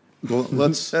bear. Well,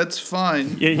 let's. That's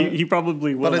fine. Yeah, he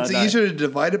probably will. But not it's die. easier to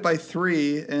divide it by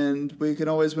 3, and we can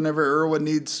always, whenever Irwin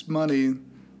needs money,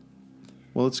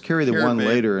 Well, let's carry the Here, one babe.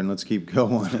 later and let's keep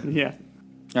going. Yeah.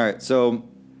 All right, so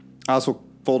I also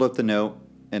fold up the note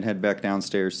and head back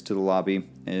downstairs to the lobby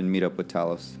and meet up with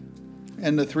Talos.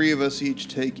 and the 3 of us each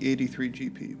take 83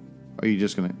 GP. Are you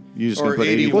just gonna Or put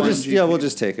 81. We'll 1 just GP. we'll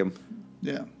just take him.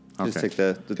 Yeah. Just Okay. take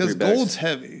the Because 3 bags. gold's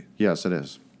heavy. Yes, it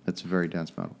is. It's a very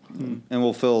dense metal. And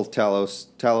we'll fill Talos.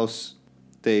 Talos,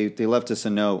 they left us a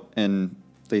note, and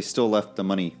they still left the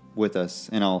money with us,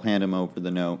 and I'll hand him over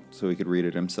the note so he could read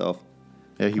it himself.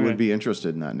 Yeah, he Okay. would be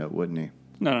interested in that note, wouldn't he?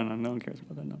 No one cares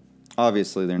about that. No.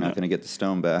 Obviously, they're not No. going to get the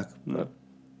stone back. No. But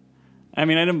I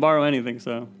mean, I didn't borrow anything,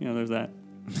 so there's that.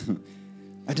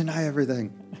 I deny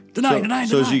everything. Deny.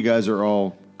 So as you guys are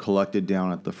all collected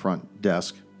down at the front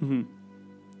desk, I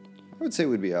would say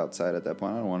we'd be outside at that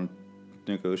point. I don't want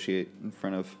to negotiate in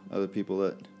front of other people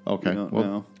that Okay, we don't well-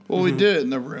 know. Well, we did it in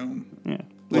the room. Yeah.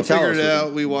 We Well, figured Talos it was-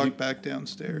 out. We walked back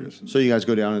downstairs. so you guys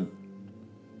go down and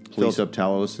police Phil- up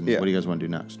Talos, and Yeah. what do you guys want to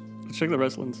do next? Let's check the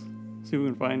wrestlands. See if we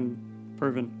can find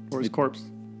Pervin or his corpse.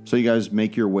 So you guys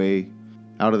make your way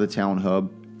out of the town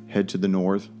hub, head to the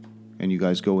north, and you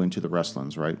guys go into the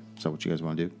Restlands, right? Is that what you guys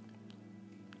want to do?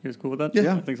 You guys cool with that?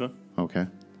 Yeah. I think so. Okay.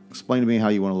 Explain to me how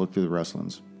you want to look through the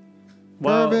Restlands.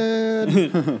 Well,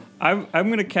 I'm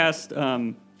gonna cast.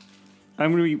 I'm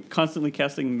gonna be constantly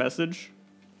casting message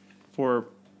for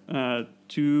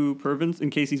 2 Pervins in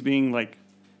case he's being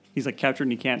he's captured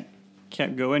and he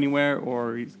can't go anywhere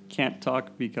or he can't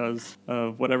talk because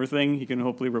of whatever thing. He can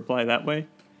hopefully reply that way.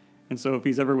 And so if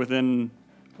he's ever within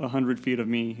 100 feet of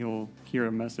me, he'll hear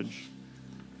a message,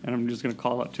 and I'm just gonna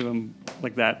call out to him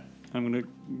like that. I'm gonna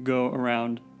go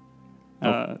around,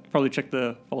 probably check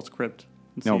the false crypt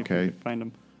and see if Okay. we can find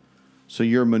him. So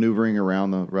you're maneuvering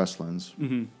around the Restlands,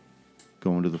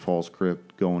 going to the false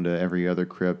crypt, going to every other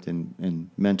crypt, and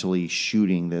mentally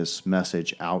shooting this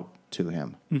message out to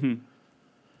him.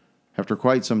 After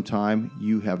quite some time,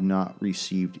 you have not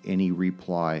received any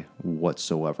reply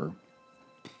whatsoever.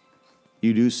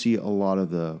 You do see a lot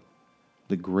of the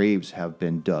graves have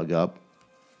been dug up,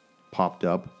 popped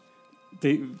up.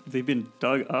 They've been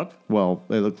dug up. Well,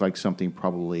 they look like something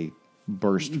probably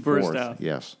burst forth. out.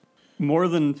 Yes. More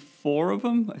than 4 of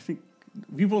them. I think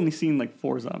we've only seen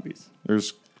 4 zombies.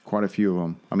 There's quite a few of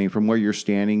them. I mean, from where you're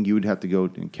standing, you would have to go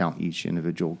and count each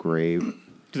individual grave.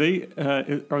 Do they?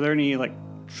 Are there any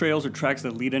trails or tracks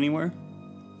that lead anywhere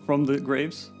from the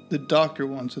graves? The doctor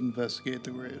wants to investigate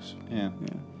the graves. Yeah.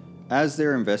 As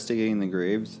they're investigating the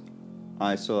graves,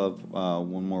 I still have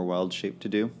one more wild shape to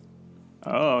do.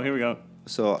 Oh, here we go.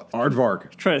 So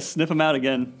Aardvark. Try to sniff them out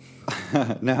again.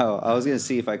 no, I was gonna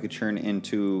see if I could turn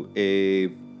into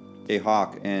a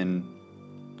hawk and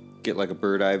get a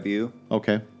bird eye view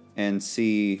Okay. and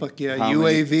see. Fuck yeah, how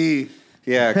many- UAV.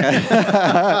 Yeah,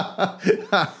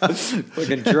 like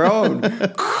a drone.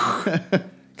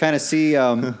 Kind of see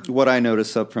what I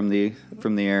notice up from the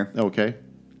air. Okay.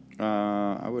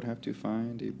 I would have to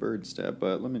find a bird stat,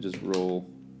 but let me just roll.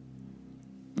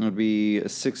 It would be a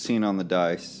 16 on the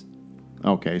dice.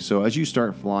 Okay. So as you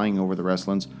start flying over the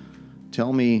Restlands,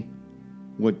 tell me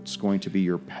what's going to be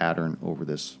your pattern over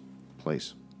this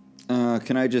place.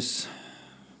 Can I just?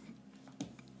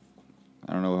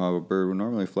 I don't know how a bird would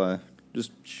normally fly.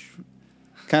 Just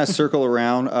kind of circle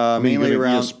around, I mean, mainly you're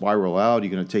gonna around. spiral out.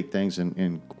 You're going to take things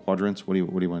in quadrants. What do you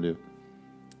want to do?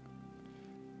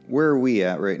 Where are we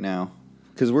at right now?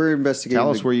 Because we're investigating. Tell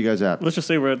us where you guys at. Let's just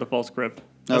say we're at the false crypt.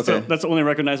 That's Okay. that's the only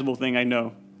recognizable thing I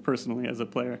know personally as a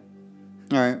player.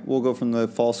 All right, we'll go from the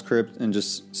false crypt and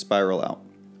just spiral out.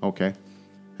 Okay.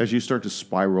 As you start to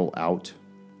spiral out,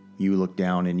 you look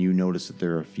down and you notice that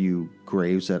there are a few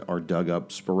graves that are dug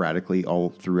up sporadically all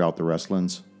throughout the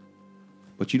Restlands.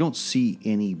 But you don't see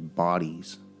any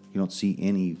bodies. You don't see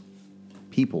any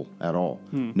people at all.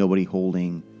 Nobody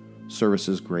holding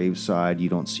Service's graveside. You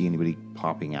don't see anybody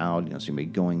popping out. You don't see anybody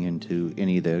going into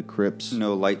any of the crypts.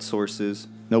 No light sources.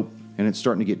 Nope. And it's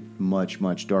starting to get much,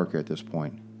 much darker at this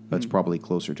point. That's probably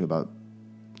closer to about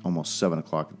almost 7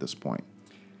 o'clock at this point.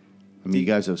 I mean, you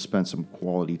guys have spent some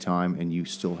quality time, and you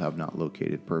still have not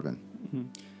located Pervin.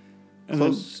 And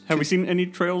then, have we seen any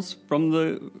trails from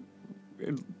the,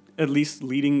 at least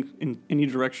leading in any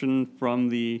direction from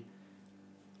the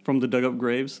dug up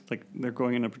graves? Like they're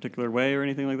going in a particular way or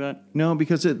anything like that? No,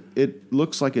 because it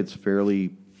looks like it's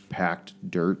fairly packed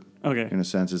dirt. Okay. In a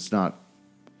sense, it's not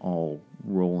all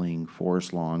rolling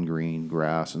forest lawn, green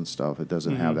grass and stuff. It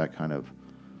doesn't have that kind of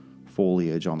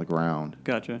foliage on the ground.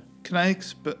 Gotcha. Can I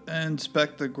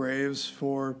inspect the graves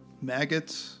for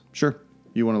maggots? Sure.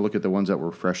 You want to look at the ones that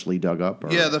were freshly dug up?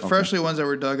 Or, Yeah, the okay. freshly ones that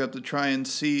were dug up to try and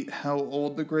see how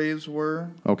old the graves were.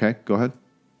 Okay, go ahead.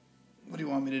 What do you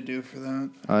want me to do for that?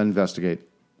 Investigate.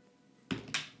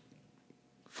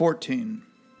 14.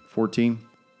 14.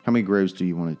 How many graves do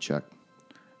you want to check?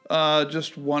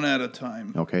 Just one at a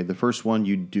time. Okay, the first one,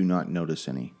 you do not notice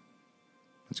any.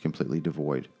 It's completely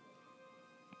devoid.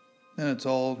 And it's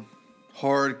all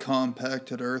hard,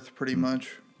 compacted earth, pretty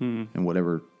much. And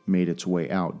whatever made its way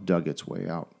out, dug its way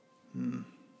out.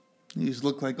 These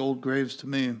look like old graves to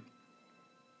me.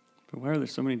 But why are there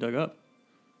so many dug up?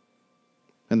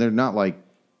 And they're not like,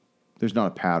 there's not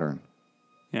a pattern.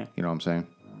 Yeah. You know what I'm saying?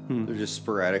 They're just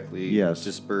sporadically Yes.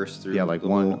 dispersed through. Yeah, like the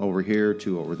one whole- over here,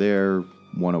 two over there,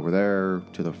 one over there,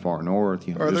 to the far north.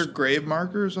 You know, Are there just- grave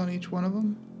markers on each one of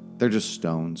them? they're just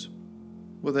stones,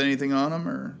 With anything on them,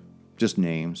 or? just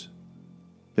names.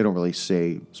 They don't really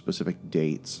say specific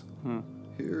dates.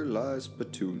 Here lies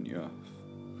Petunia.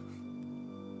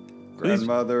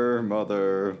 Grandmother,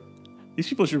 mother. These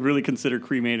people should really consider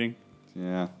cremating.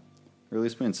 Yeah. Or at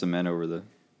least putting cement over the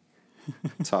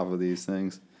top of these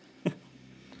things.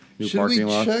 New Should parking we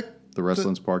lot, check the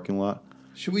Wrestlin's parking lot.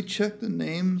 Should we check the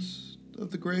names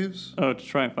of the graves? Oh, to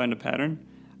try and find a pattern?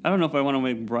 I don't know if I want to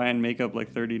make Brian make up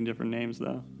like 30 different names,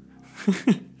 though.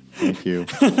 Thank you.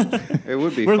 It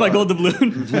would be Where's my fun. gold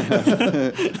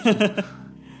doubloon?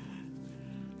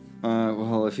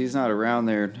 Well, if he's not around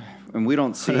there, and we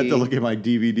don't see... I have to look at my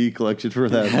DVD collection for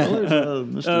that.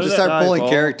 Just start pulling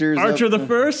characters up. Archer the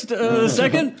first, the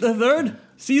second, the third,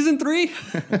 season 3.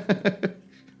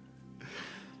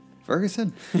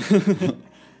 Ferguson.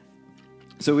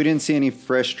 So we didn't see any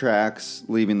fresh tracks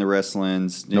leaving the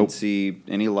Wrestlands. Didn't Nope. see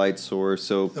any light source.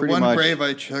 So The pretty one much... grave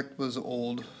I checked was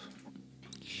old.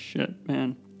 Shit,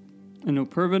 man. I know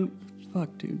Pervin.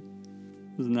 Fuck, dude.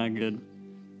 This is not good.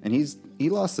 And he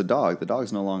lost the dog. The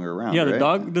dog's no longer around, Yeah, right? the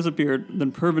dog disappeared,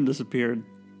 then Pervin disappeared.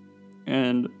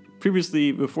 And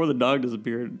previously, before the dog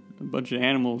disappeared, a bunch of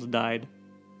animals died.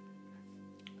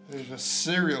 There's a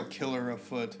serial killer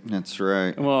afoot. That's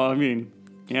right. Well, I mean,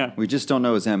 yeah. We just don't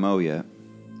know his MO yet.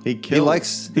 He He kills.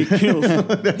 likes... He kills. I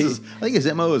think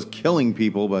his MO is killing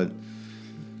people, but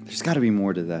There's got to be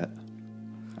more to that.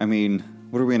 I mean,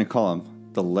 what are we going to call him?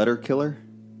 The letter killer?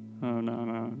 Oh,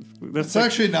 no. It's That's like,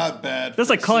 actually not bad. that's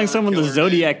for like a calling serial someone the killer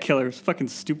Zodiac Killer. It's a fucking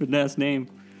stupid ass name.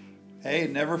 name. Hey,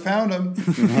 never found him.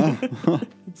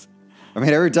 I mean,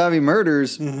 every time he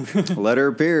murders, a letter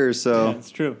appears, so... Yeah,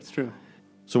 it's true. It's true.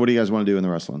 so what do you guys want to do in the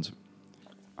Wrestlands?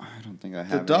 I don't think I The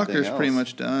have doctor's anything pretty else.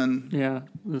 much done. Yeah.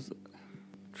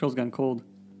 Trail's gone cold.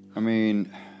 I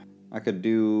mean, I could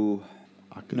do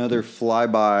another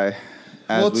flyby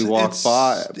as we walk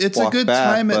by. It's walk a good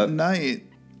back, time but at night.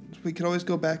 We could always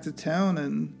go back to town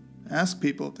and ask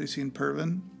people if they've seen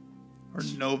Pervin or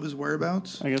know of his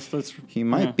whereabouts. I guess that's... He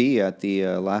might yeah. be at the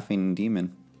Laughing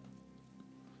Demon.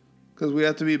 Because we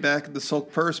have to be back at the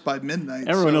Sulk Purse by midnight.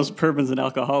 Everyone so- knows Pervin's an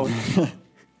alcoholic.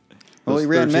 Well, he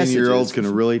Those ran 13-year-olds messages.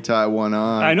 can really tie one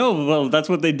on. I know. Well, that's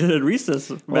what they did at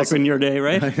recess back in your day,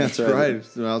 right? That's right.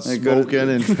 Out They go to- smoking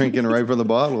and drinking right from the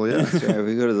bottle, yeah. Yeah,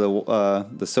 we go to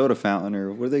the soda fountain,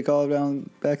 or what do they call it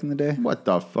down back in the day? What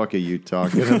the fuck are you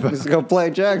talking about? Just go play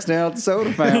jacks down at the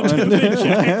soda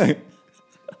fountain.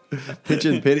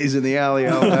 Pitching pitties in the alley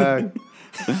out back.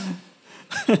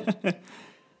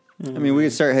 I mean, we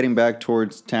could start heading back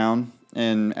towards town,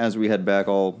 and as we head back,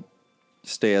 I'll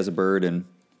stay as a bird and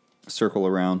circle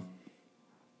around.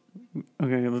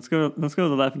 Okay, let's go. Let's go to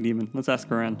the Laughing Demon. Let's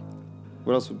ask around.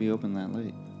 What else would be open that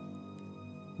late?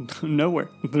 Nowhere.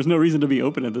 There's no reason to be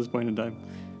open at this point in time.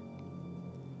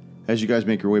 As you guys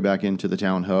make your way back into the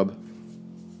town hub.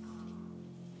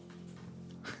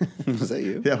 Was that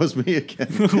you? That was me again.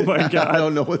 Oh my God. I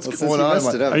don't know what's Well, since going you on.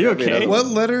 messed it up, Are you that'd be okay? another What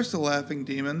one. letter's the Laughing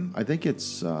Demon? I think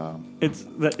it's It's.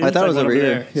 I thought it was over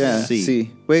here. Yeah, C.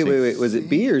 C. Wait. Was it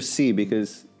B or C?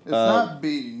 Because It's not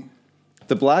B.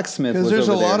 the blacksmith Because was there's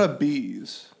a over lot there. of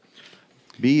B's.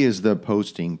 B is the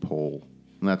posting pole,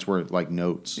 and that's where like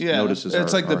notices.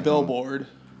 It's are, like the are hung. billboard.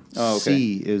 Oh, okay.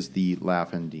 C is the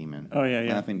laughing demon. Oh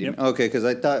yeah. Laughing Demon. Yep. Okay, because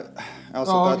I also Oh,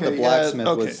 thought okay, the yeah, blacksmith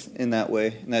okay. was in that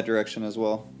way, in that direction as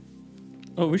well.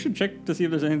 Oh, we should check to see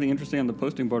if there's anything interesting on the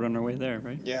posting board on our way there,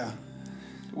 right? Yeah.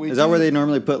 Is that where they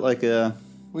normally put like a?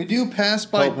 We do pass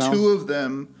by Help house? 2 of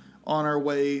them on our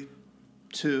way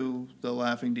to the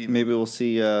Laughing Demon. Maybe we'll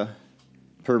see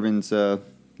Pervin's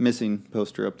missing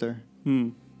poster up there.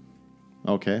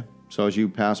 Okay. So as you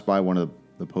pass by one of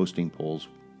the posting poles,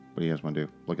 what do you guys want to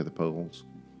do? Look at the poles.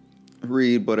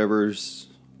 Read whatever's.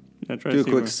 Yeah, try Do to a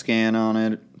see quick where- scan on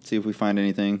it. See if we find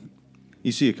anything.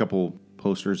 You see a couple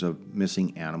posters of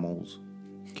missing animals.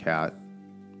 Cat,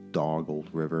 dog, old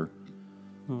river.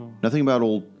 Nothing about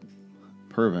old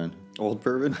Pervin. Old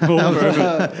Pervin. Old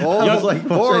Pervin.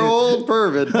 Poor old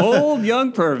Pervin. Old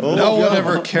young Pervin. No one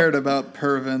ever cared about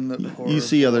Pervin. The poor You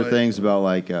see other boy. things about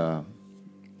like,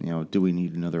 do we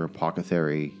need another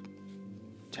apothecary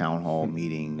town hall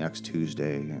meeting next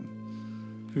Tuesday?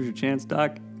 And Here's your chance,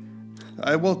 Doc.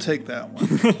 I will take that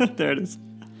one. There it is.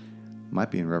 might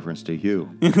be in reference to you.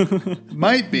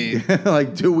 Might be.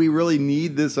 Like, do we really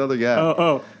need this other guy?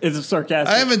 Oh, it's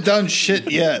sarcastic. I haven't done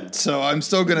shit yet, so I'm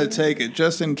still going to take it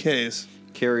just in case.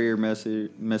 Carrier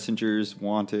messengers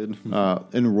wanted.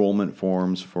 Enrollment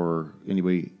forms for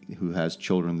anybody who has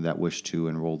children that wish to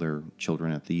enroll their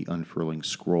children at the Unfurling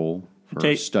Scroll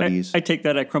for studies. I take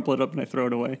that, I crumple it up, and I throw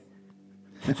it away.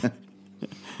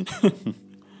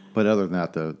 But other than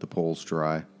that, the pole's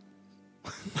dry.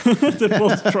 The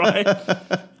bull's dry.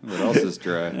 What else is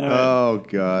dry? Oh,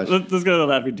 gosh. Let's go to the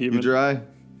Laughing Demon. You dry?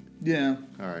 Yeah.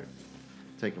 All right.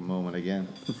 Take a moment again.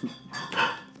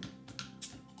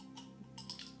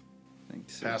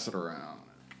 Thanks. Pass it around.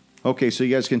 Okay, so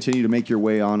you guys continue to make your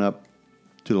way on up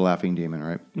to the Laughing Demon,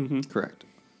 right? Correct.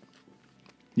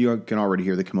 You can already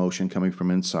hear the commotion coming from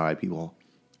inside. People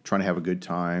trying to have a good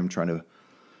time, trying to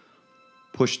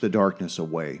push the darkness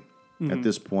away. At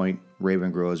this point,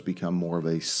 Ravengrow has become more of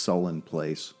a sullen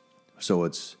place. So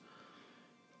it's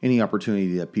any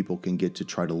opportunity that people can get to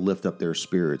try to lift up their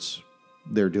spirits,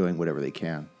 they're doing whatever they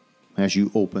can. As you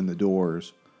open the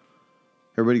doors,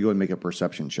 everybody go and make a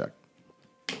perception check.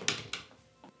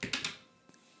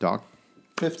 Doc,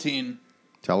 15.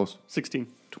 tell us. 16.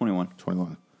 21.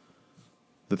 21.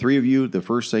 The three of you, the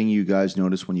first thing you guys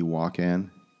notice when you walk in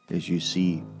is you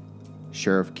see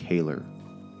Sheriff Kaler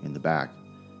in the back,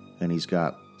 and he's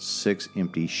got 6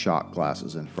 empty shot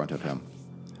glasses in front of him.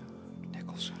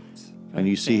 Nickel shots. And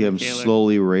you see him Kaler.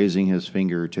 slowly raising his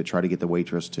finger to try to get the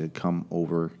waitress to come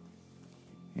over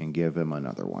and give him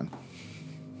another one.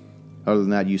 Other than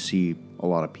that, you see a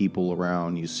lot of people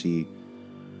around. You see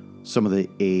some of the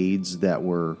aides that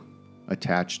were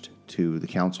attached to the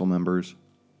council members.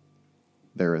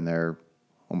 They're in there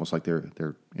almost like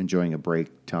they're enjoying a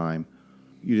break time.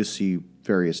 You just see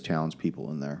various townspeople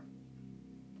in there.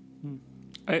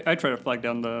 I try to flag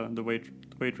down the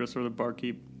waitress or the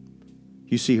barkeep.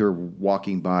 You see her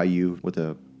walking by you with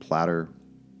a platter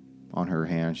on her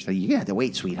hand. She's like, "You have to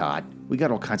wait, sweetheart. We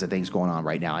got all kinds of things going on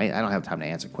right now. I don't have time to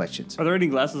answer questions." Are there any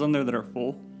glasses on there that are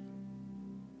full?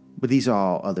 But these are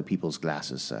all other people's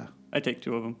glasses, sir. I take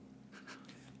 2 of them.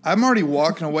 I'm already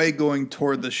walking away going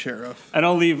toward the sheriff. And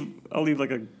I'll leave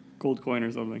like a gold coin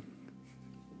or something.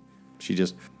 She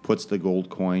just puts the gold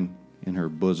coin in her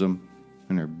bosom,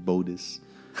 in her bodice.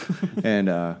 And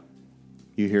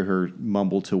you hear her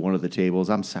mumble to one of the tables,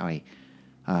 "I'm sorry.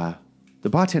 The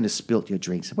bartender spilt your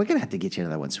drinks. We're going to have to get you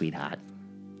another one, sweetheart."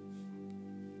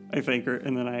 I thank her,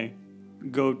 and then I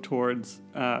go towards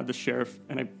the sheriff,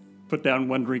 and I put down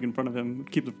 1 drink in front of him,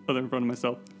 keep the other in front of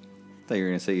myself. I thought you were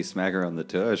going to say you smack her on the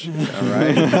tush. All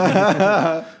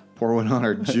right. Pour one on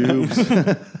her jubes.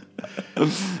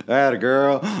 That a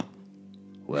girl.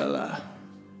 Well,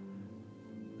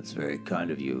 that's very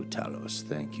kind of you, Talos.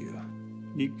 Thank you.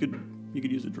 You could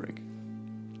use a drink.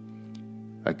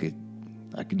 I could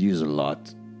use a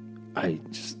lot. I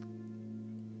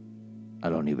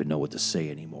don't even know what to say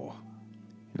anymore.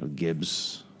 You know,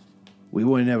 Gibbs, we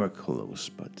were never close,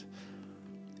 but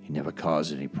he never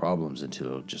caused any problems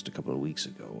until just a couple of weeks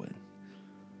ago.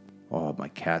 And my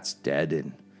cat's dead,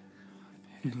 and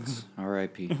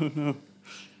R.I.P.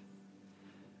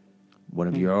 one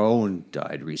of your own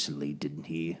died recently, didn't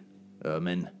he,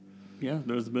 Ermin? Yeah,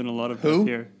 there's been a lot of Who? death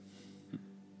here.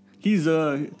 He's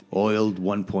Oiled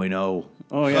 1.0.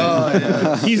 oh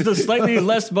yeah, he's the slightly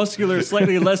less muscular,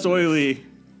 slightly less oily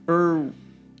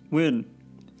Erwin.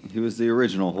 He was the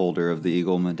original holder of the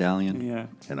Eagle Medallion. Yeah,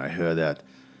 And I heard that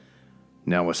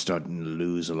now we're starting to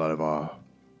lose a lot of our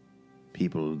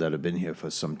people that have been here for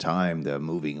some time. They're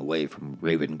moving away from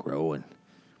Ravengrow, and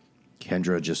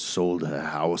Kendra just sold her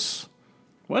house.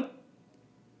 what?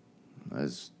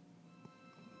 As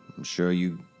I'm sure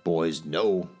you boys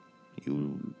know,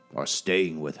 you are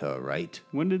staying with her, right?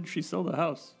 When did she sell the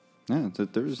house? Yeah,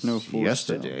 there was no forced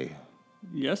sale. Yesterday.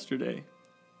 Yesterday.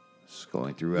 It's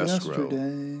going through escrow.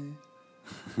 Yesterday.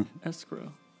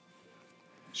 Escrow.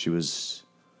 She was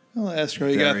Well, escrow,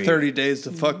 you got 30 days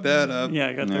to fuck that up. Yeah,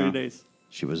 I got 30 days.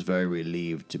 She was very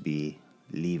relieved to be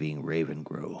leaving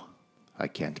Ravengrow. I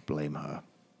can't blame her.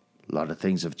 A lot of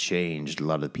things have changed. A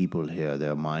lot of people here,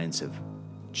 their minds have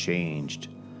changed.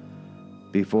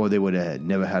 Before, they would have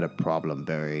never had a problem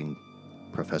burying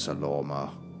Professor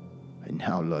Lorma. And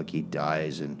now, look, he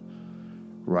dies, and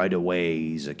right away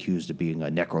he's accused of being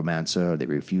a necromancer. They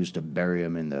refuse to bury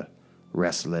him in the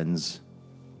Wrestlands.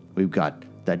 We've got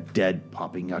the dead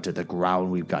popping out of the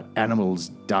ground. We've got animals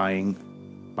dying.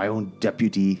 My own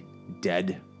deputy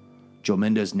dead.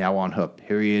 Jominda's now on her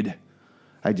period.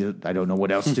 I don't know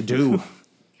what else to do.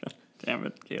 Damn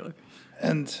it, Kaler.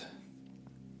 And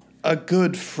a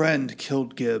good friend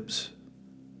killed Gibbs.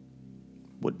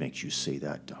 What makes you say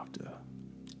that, Doctor?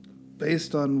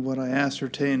 Based on what I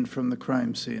ascertained from the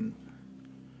crime scene.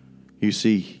 You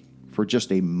see, for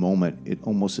just a moment, it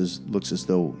almost looks as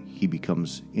though he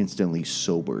becomes instantly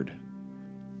sobered.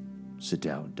 Sit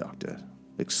down, Doctor.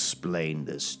 Explain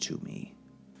this to me.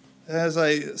 As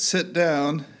I sit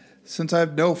down, since I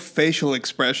have no facial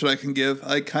expression I can give,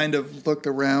 I kind of look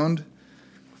around.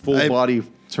 Full body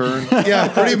turn. Yeah,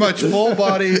 pretty much full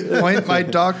body point my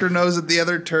doctor nose at the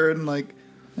other turn, like...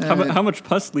 How much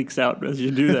pus leaks out as you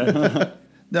do that?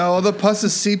 No, the pus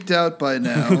is seeped out by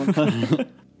now.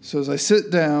 So as I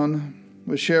sit down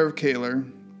with Sheriff Kaler,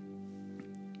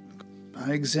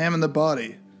 I examine the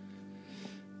body.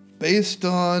 Based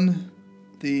on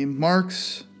the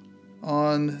marks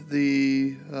on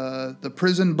the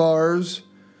prison bars,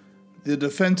 the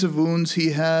defensive wounds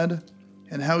he had,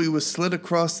 and how he was slit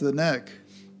across the neck,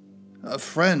 a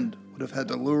friend would have had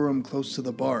to lure him close to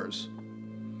the bars.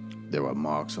 There were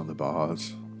marks on the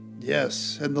bars.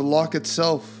 Yes, and the lock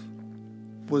itself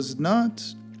was not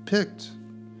picked.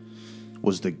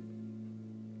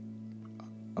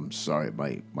 I'm sorry,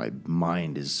 my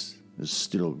mind is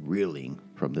still reeling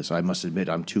from this. I must admit,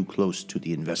 I'm too close to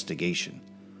the investigation.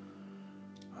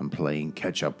 I'm playing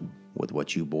catch up with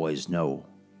what you boys know.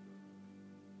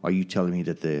 Are you telling me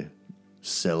that the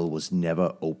cell was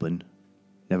never opened,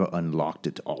 never unlocked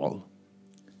at all?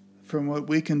 From what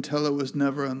we can tell, it was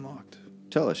never unlocked.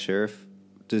 Tell us, Sheriff,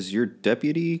 does your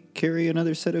deputy carry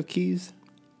another set of keys?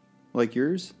 Like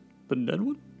yours? The dead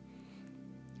one?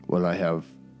 Well, I have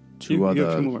two You other...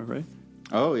 have two more, right?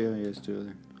 Oh, yeah, he has two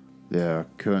other. They're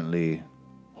currently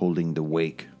holding the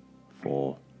wake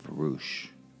for Farouche.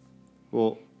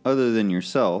 Well, other than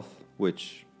yourself,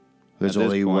 which... There's at this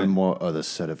only point- one more other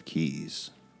set of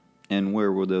keys. And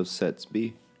where will those sets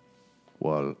be?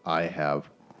 Well, I have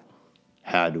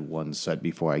had one set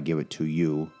before I give it to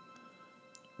you.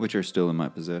 Which are still in my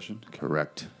possession.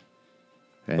 Correct.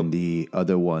 And the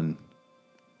other one,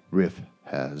 Riff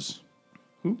has.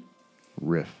 Who?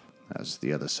 Riff has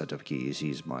the other set of keys.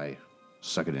 He's my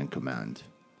second in command.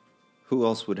 Who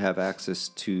else would have access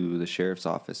to the sheriff's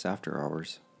office after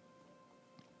hours?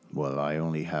 Well, I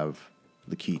only have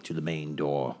the key to the main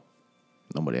door.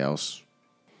 Nobody else.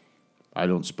 I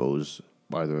don't suppose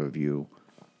either of you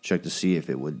checked to see if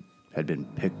it had been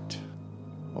picked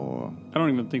or... I don't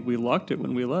even think we locked it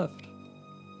when we left.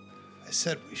 I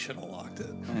said we should have locked it.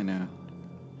 I know.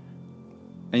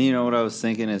 And you know what I was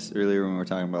thinking is earlier when we were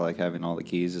talking about like having all the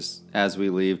keys, is as we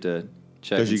leave to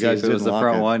check 'Cause and you see guys if it was didn't the lock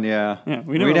front it. one. Yeah. Yeah,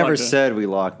 we we never never locked it. said we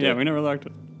locked Yeah, it. we never locked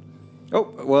it.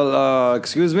 Oh, well,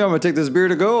 excuse me, I'm going to take this beer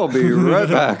to go. I'll be right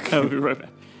back. I'll be right back.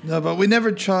 No, but we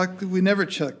never checked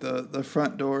the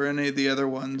front door or any of the other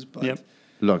ones. But Yep.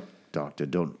 Look, Doctor,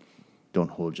 don't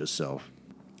hold yourself.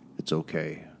 It's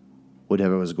okay.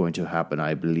 Whatever was going to happen,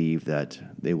 I believe that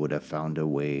they would have found a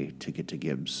way to get to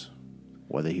Gibbs,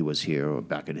 whether he was here or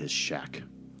back at his shack.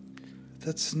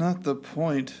 that's not the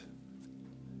point.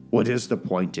 What is the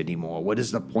point anymore? What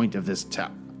is the point of this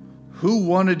tap? Who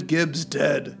wanted Gibbs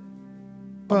dead?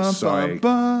 I'm sorry.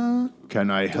 Ba.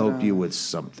 Can I help you with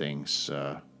something,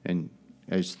 sir? And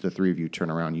as the three of you turn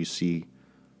around, you see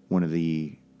one of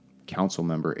the council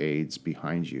member aides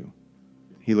behind you.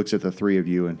 He looks at the three of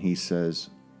you and he says,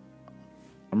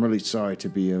 I'm really sorry to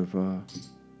be of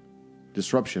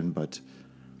disruption, but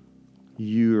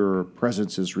your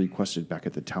presence is requested back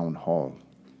at the town hall.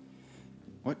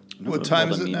 What? What time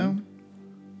is it now?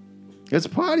 It's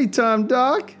party time,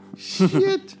 Doc.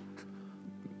 Shit.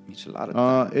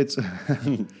 Michelada.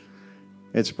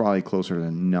 It's probably closer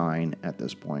to 9 at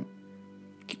this point.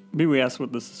 Maybe we ask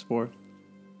what this is for.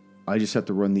 I just have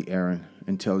to run the errand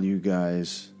and tell you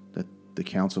guys that the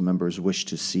council members wish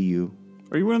to see you.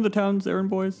 Are you one of the town's errand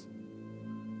boys?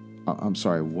 I'm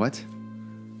sorry, what?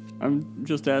 I'm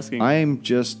just asking. I'm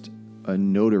just a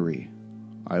notary.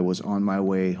 I was on my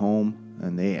way home,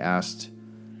 and they asked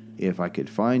if I could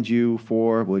find you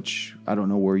for, which I don't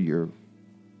know where your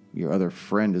other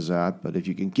friend is at, but if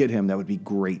you can get him, that would be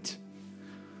great.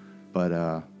 But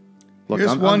look,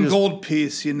 Here's I'm one just, gold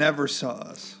piece. You never saw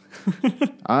us.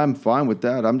 I'm fine with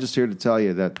that. I'm just here to tell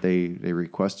you that they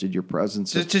requested your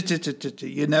presence.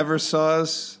 You never saw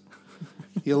us.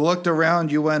 You looked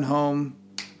around. You went home.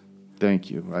 Thank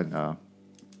you.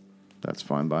 That's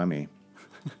fine by me.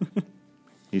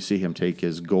 You see him take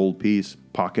his gold piece,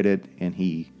 pocket it, and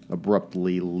he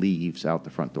abruptly leaves out the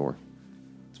front door.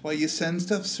 That's why you send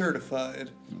stuff certified.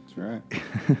 That's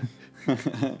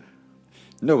right.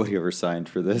 Nobody ever signed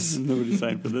for this. Nobody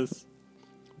signed for this.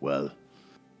 Well,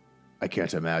 I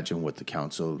can't imagine what the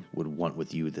council would want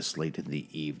with you this late in the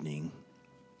evening.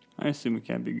 I assume it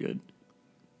can't be good.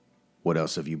 What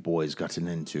else have you boys gotten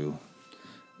into?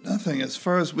 Nothing. As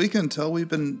far as we can tell, we've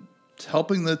been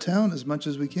helping the town as much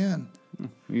as we can.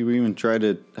 We even tried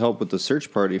to help with the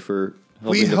search party for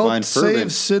helping We to helped find save Fervin.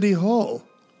 City Hall.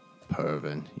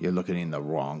 Pervin, you're looking in the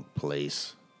wrong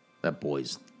place. That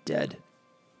boy's dead.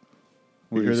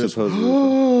 Where You you hear this?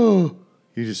 supposedly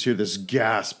You just hear this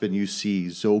gasp, and you see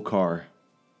Zokar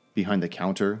behind the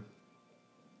counter,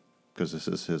 because this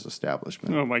is his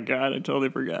establishment. Oh my god, I totally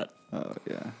forgot. Oh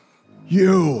yeah.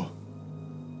 You!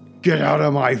 Get out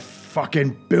of my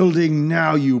fucking building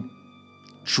now, you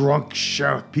drunk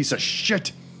sheriff piece of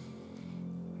shit!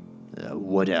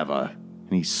 Whatever.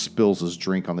 And he spills his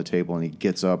drink on the table, and he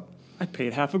gets up. I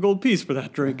paid half a gold piece for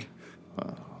that drink.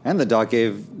 And the doc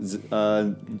gave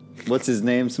what's his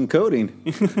name some coding.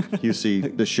 You see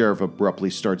the sheriff abruptly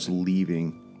starts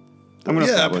leaving. I'm gonna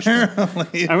Yeah, establishment.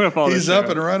 apparently. I'm gonna follow He's the up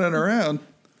sheriff. and running around.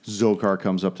 Zokar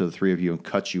comes up to the three of you and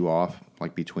cuts you off,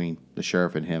 like between the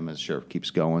sheriff and him, as the sheriff keeps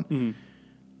going. Mm-hmm.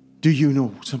 Do you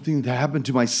know something that happened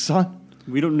to my son?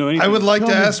 We don't know anything. I would like to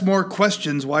Tell me. ask more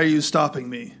questions. Why are you stopping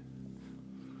me?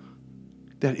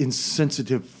 That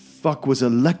insensitive fuck was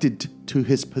elected to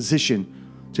his position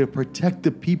to protect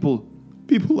the people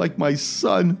like my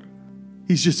son.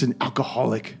 He's just an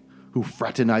alcoholic who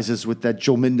fraternizes with that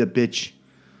Jominda bitch.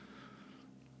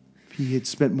 If he had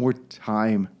spent more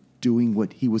time doing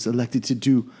what he was elected to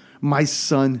do, my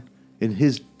son and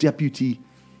his deputy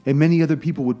and many other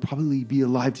people would probably be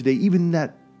alive today. Even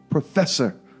that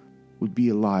professor would be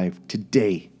alive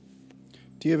today.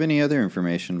 Do you have any other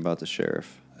information about the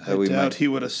sheriff? I doubt he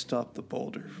would have stopped the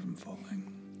boulder from falling.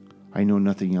 I know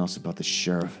nothing else about the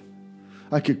sheriff.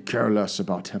 I could care less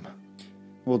about him.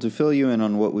 Well, to fill you in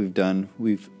on what we've done,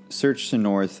 we've searched the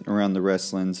north around the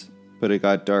Restlands, but it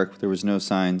got dark. There was no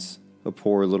signs. A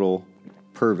poor little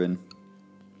Pervin.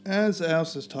 As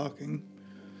Ouse is talking,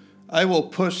 I will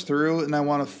push through and I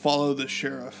want to follow the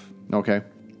sheriff. Okay.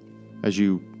 As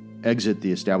you exit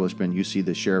the establishment, you see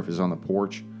the sheriff is on the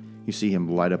porch. You see him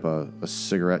light up a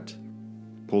cigarette,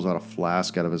 pulls out a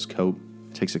flask out of his coat,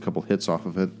 takes a couple hits off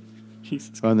of it,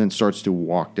 Jesus. and then starts to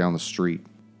walk down the street,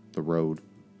 the road,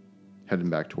 heading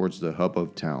back towards the hub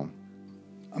of town.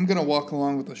 I'm going to walk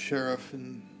along with the sheriff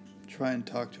and try and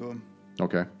talk to him.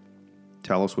 Okay.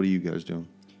 Tell us, what are you guys doing?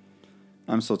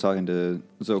 I'm still talking to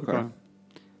Zokar.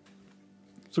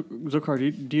 So,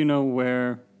 Zokar, do you know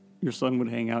where your son would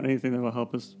hang out? Anything that will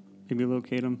help us maybe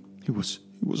locate him? He was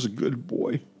a good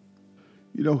boy.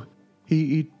 You know,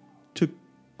 he took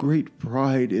great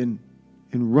pride in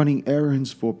running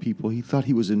errands for people. He thought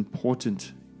he was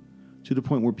important to the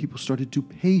point where people started to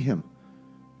pay him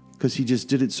because he just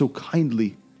did it so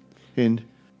kindly. And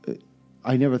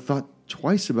I never thought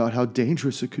twice about how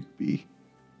dangerous it could be.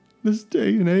 This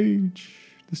day and age.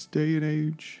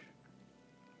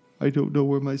 I don't know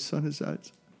where my son is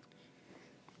at.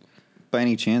 By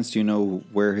any chance, do you know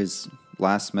where his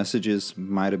last messages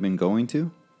might have been going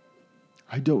to?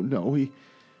 I don't know.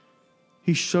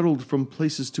 He shuttled from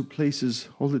places to places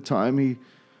all the time.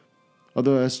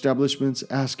 Other establishments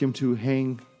ask him to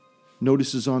hang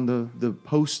notices on the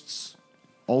posts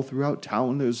all throughout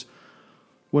town. There's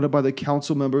one up by the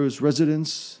council members'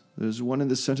 residence. There's one in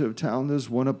the center of town. There's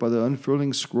one up by the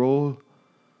unfurling scroll.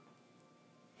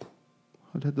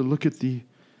 I'd have to look at the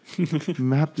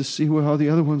map to see where all the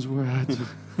other ones were at.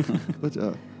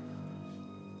 But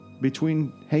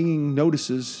between hanging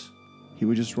notices, he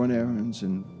would just run errands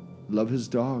and love his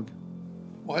dog.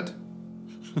 What?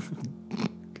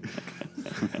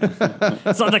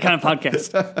 It's not that kind of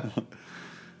podcast.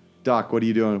 Doc, what are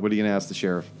you doing? What are you going to ask the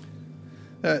sheriff?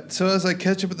 So as I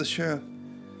catch up with the sheriff,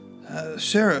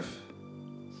 Sheriff,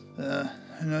 I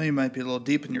know you might be a little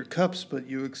deep in your cups, but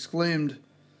you exclaimed,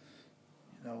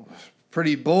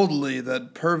 pretty boldly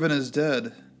that Pervin is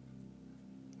dead.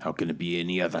 How can it be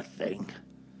any other thing?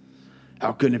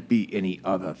 How can it be any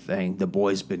other thing? The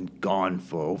boy's been gone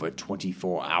for over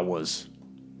 24 hours.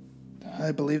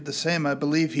 I believe the same. I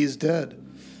believe he's dead.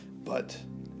 But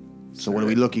So what are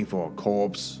we looking for? A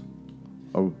corpse?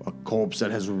 A corpse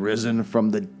that has risen from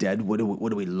the dead? What are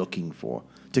we looking for?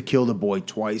 To kill the boy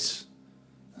twice?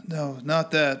 no,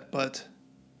 not that. But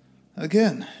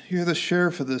again, you're the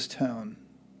sheriff of this town.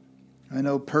 I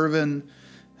know Pervin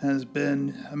has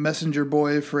been a messenger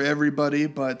boy for everybody,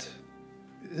 but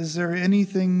is there any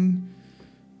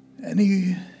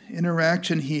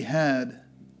interaction he had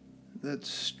that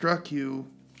struck you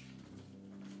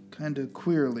kind of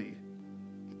queerly?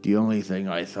 The only thing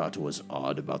I thought was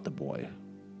odd about the boy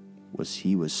was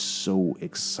he was so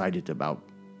excited about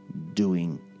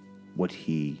doing what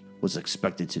he was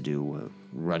expected to do,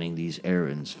 running these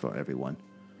errands for everyone,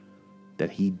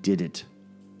 that he did it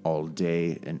all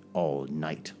day and all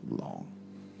night long.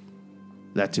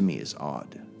 That to me is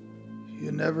odd.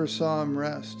 You never saw him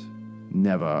rest.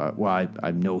 Never. Well,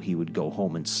 I know he would go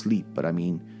home and sleep, but I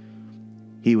mean,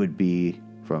 he would be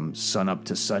from sunup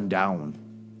to sundown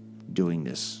doing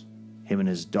this. Him and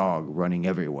his dog running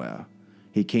everywhere.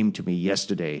 He came to me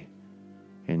yesterday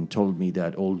and told me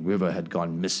that Old River had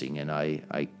gone missing, and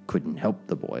I couldn't help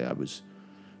the boy. I was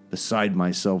beside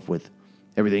myself with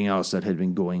everything else that had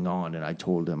been going on, and I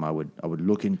told him I would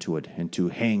look into it and to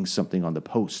hang something on the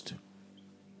post.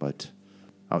 But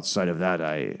outside of that,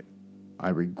 I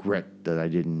regret that I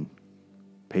didn't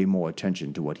pay more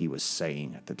attention to what he was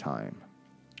saying at the time.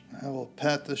 I will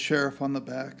pat the sheriff on the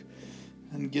back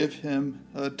and give him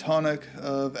a tonic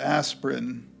of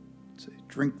aspirin. Say,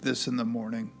 drink this in the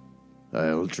morning.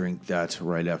 I'll drink that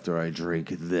right after I drink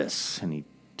this. And he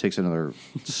takes another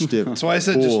stiff That's why I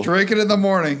said pull. just drink it in the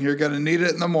morning. You're going to need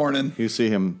it in the morning. You see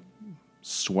him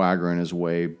swaggering his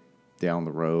way down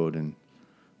the road and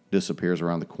disappears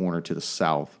around the corner to the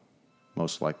south,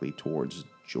 most likely towards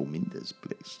Joe Minda's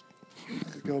place.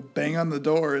 Go bang on the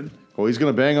door and Oh, he's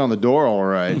going to bang on the door, all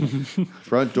right.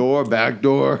 Front door, back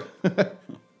door.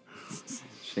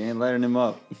 She ain't letting him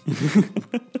up.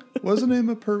 what's the name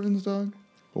of Pervin's dog?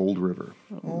 Old River.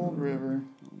 Old River.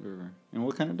 And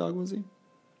what kind of dog was he?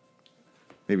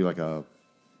 Maybe like a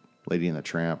Lady and the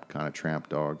Tramp kind of tramp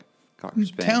dog. Cocker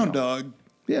spaniel. Town dog.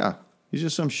 Yeah, he's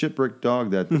just some shitbrick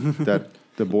dog that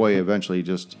the boy eventually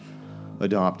just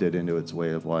adopted into its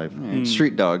way of life. Yeah,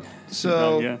 street dog.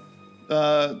 So yeah.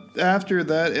 after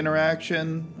that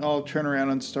interaction, I'll turn around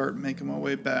and start making my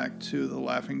way back to the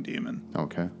Laughing Demon.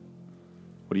 Okay.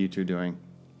 What are you two doing?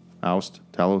 Oust?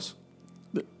 Talos?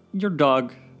 Your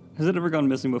dog, has it ever gone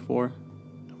missing before?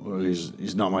 Well,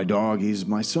 he's not my dog. He's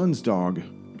my son's dog.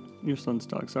 Your son's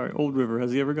dog, sorry. Old River,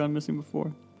 has he ever gone missing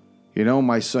before? You know,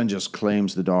 my son just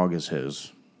claims the dog is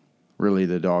his. Really,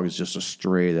 the dog is just a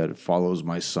stray that follows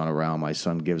my son around. My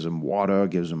son gives him water,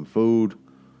 gives him food.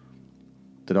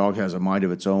 The dog has a mind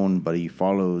of its own, but he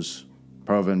follows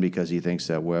Pervin because he thinks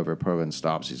that wherever Pervin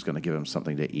stops, he's going to give him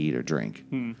something to eat or drink.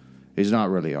 He's not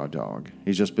really our dog.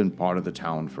 He's just been part of the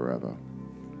town forever.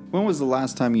 When was the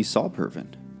last time you saw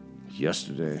Pervin?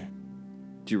 Yesterday,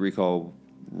 Do you recall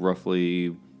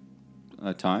roughly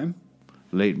a time?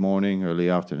 late morning, early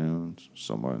afternoon,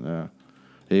 somewhere in there,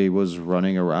 he was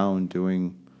running around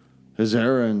doing his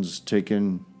errands,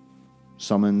 taking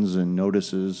summons and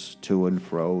notices to and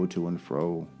fro, to and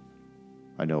fro.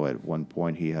 I know at one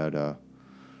point he had an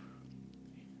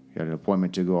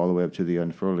appointment to go all the way up to the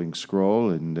unfurling scroll,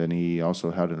 and then he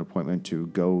also had an appointment to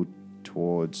go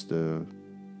towards the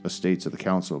estates of the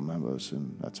council members,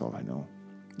 and that's all I know.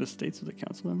 The states of the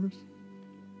council members?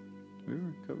 We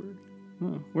were covered.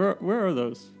 Oh, where are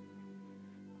those?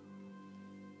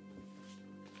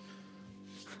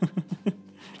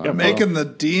 You're making the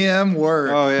DM work.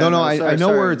 Oh yeah. No, I sorry, know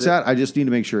sorry. where it's at. I just need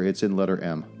to make sure it's in letter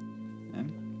M.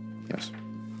 M? Yes.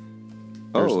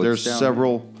 Oh, There's it's down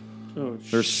several. Oh,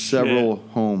 There's shit. several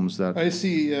homes that. I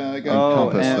see. I there. got Oh,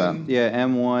 encompass M. that. Yeah,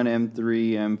 M1,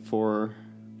 M3, M4.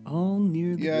 All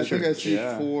near the Yeah, I think I see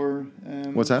Yeah. 4.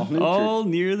 What's that? All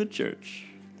near the church.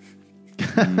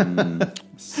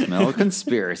 Smell a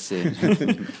conspiracy.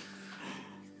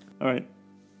 All right.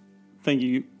 Thank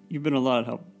you. You've been a lot of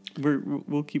help.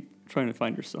 We'll keep trying to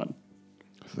find your son.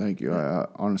 Thank you.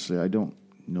 Honestly, I don't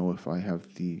know if I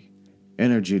have the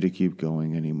energy to keep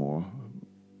going anymore.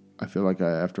 I feel like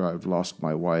after I've lost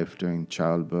my wife during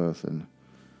childbirth and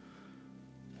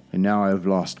now I've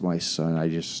lost my son,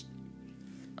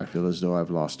 I feel as though I've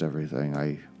lost everything.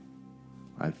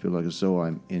 I feel like as though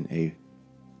I'm in a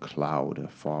cloud, a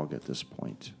fog at this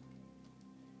point.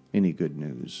 Any good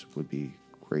news would be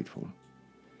grateful.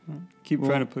 Keep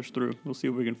trying to push through. We'll see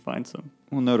if we can find some.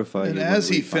 We'll notify And you. as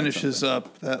when he we find finishes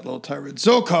something. up, that little tyrant,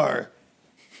 Zokar!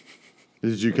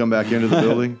 Did you come back into the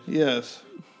building? Yes.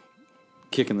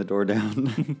 Kicking the door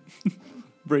down.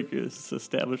 Break his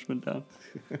establishment down.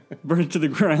 Burn it to the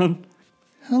ground.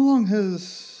 How long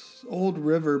has Old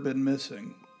River been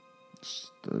missing?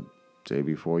 The day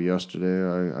before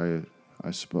yesterday,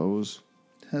 I suppose.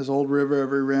 Has Old River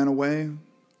ever ran away?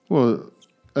 Well,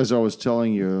 as I was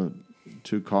telling your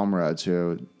two comrades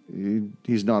here,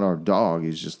 he's not our dog.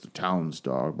 He's just the town's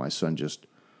dog. My son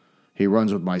he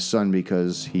runs with my son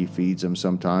because he feeds him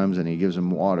sometimes and he gives him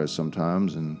water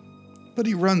sometimes, and But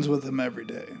he runs with him every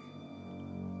day.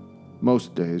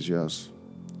 most days, yes.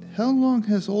 How long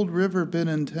has Old River been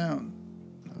in town?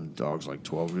 The dog's like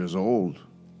 12 years old.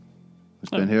 It's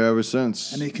been here ever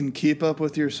since. And he can keep up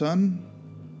with your son?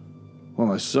 Well,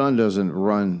 my son doesn't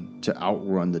run to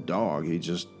outrun the dog. He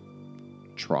just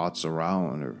trots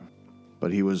around.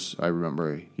 But I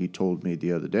remember he told me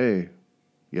the other day,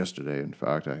 yesterday in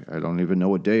fact, I don't even know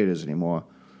what day it is anymore,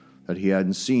 that he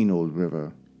hadn't seen Old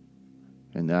River.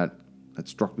 And that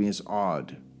struck me as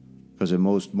odd. Because in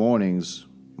most mornings,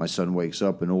 my son wakes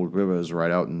up and Old River is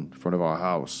right out in front of our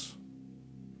house.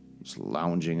 Just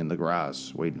lounging in the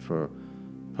grass, waiting for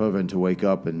Pervin to wake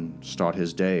up and start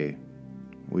his day.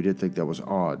 We did think that was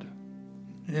odd.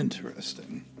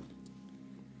 Interesting.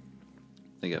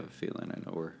 I got a feeling I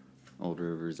know where Old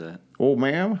River's at. Oh,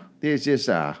 ma'am, there's just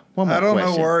one more I don't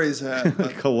question. know where he's at,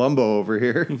 but Columbo over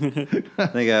here. I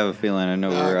think I have a feeling I know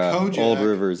where Kojak. Old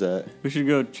River's at. We should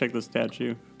go check the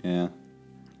statue. Yeah.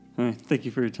 All right, thank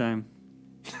you for your time.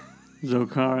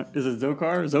 Zokar. Is it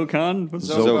Zokar? Zokan? What's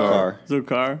Zokar.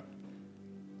 Zokar.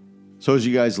 So as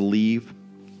you guys leave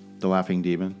the Laughing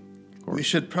Demon, of course, we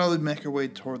should probably make our way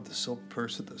toward the Silk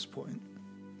Purse at this point.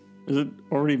 Is it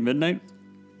already midnight?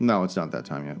 no, it's not that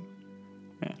time yet.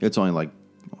 Yeah. It's only like,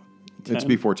 it's 10?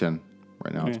 before 10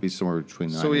 right now. Okay. It's be somewhere between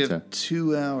 9 So we and have 10.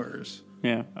 2 hours.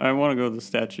 Yeah, I want to go to the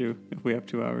statue if we have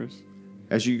 2 hours.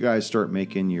 As you guys start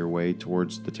making your way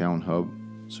towards the town hub,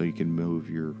 so you can move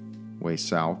your way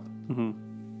south,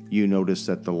 you notice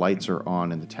that the lights are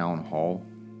on in the town hall.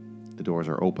 The doors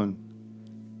are open.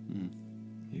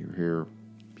 You hear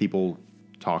people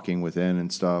talking within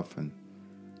and stuff, and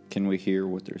Can we hear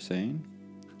what they're saying?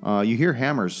 you hear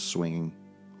hammers swinging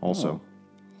also.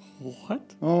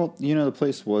 What? Well, the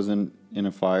place wasn't in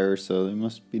a fire, so they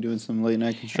must be doing some late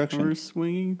night construction. Hammer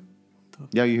swinging?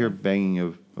 Yeah, you hear banging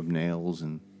of nails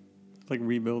and Like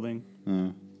rebuilding.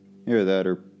 Either that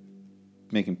or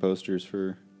making posters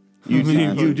for. you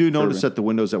mean? do notice that the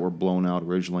windows that were blown out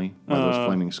originally by those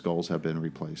flaming skulls have been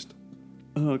replaced.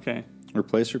 Oh, okay.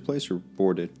 Replace or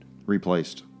boarded?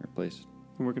 Replaced. Replaced.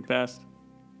 I'm working fast.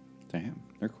 Damn,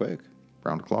 they're quick.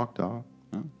 Round the clock, dog.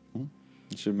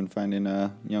 You should have been finding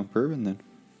young Pervin then.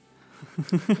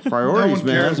 Priorities,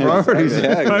 man. cares. Priorities.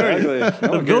 Yeah, exactly.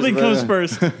 The building comes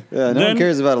first, Yeah, no Then- one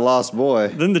cares about a lost boy.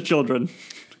 then the children.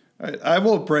 All right, I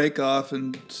will break off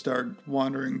and start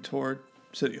wandering toward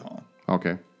City Hall.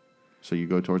 Okay. So you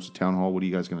go towards the town hall. What are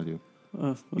you guys going to do?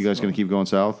 Let's You guys go. going to keep going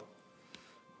south?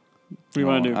 What do you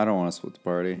want to do? I don't want to split the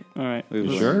party. All right. We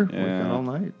was- Sure. Yeah. Working all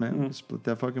night, man. Split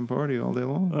that fucking party all day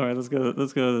long. All right, let's go.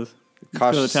 Let's go to the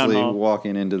town Cautiously hall.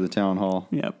 walking into the town hall.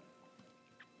 Yep.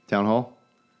 Town hall?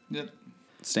 Yep.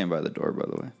 Stand by the door, by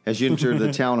the way. As you enter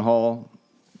the town hall,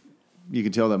 you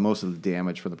can tell that most of the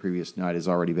damage from the previous night has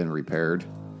already been repaired.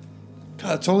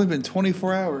 God, it's only been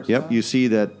 24 hours. Yep. huh? You see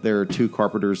that there are two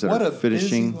carpenters that What are a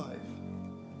finishing. busy life.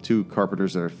 Two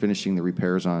carpenters that are finishing the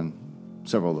repairs on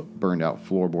several of the burned out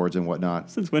floorboards and whatnot.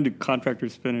 Since when do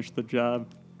contractors finish the job?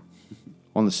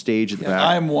 On the stage at the Yeah,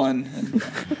 back. I'm one.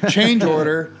 Change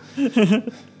order.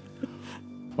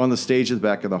 On the stage at the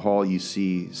back of the hall, you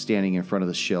see standing in front of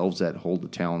the shelves that hold the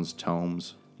town's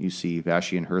tomes. You see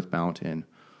Vashian Hearthmount and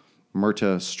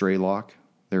Myrta Straylock.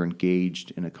 They're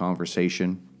engaged in a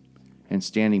conversation. And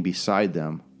standing beside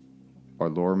them are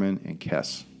Lorman and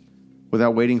Kess.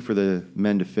 Without waiting for the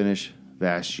men to finish,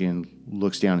 Vashian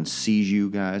looks down and sees you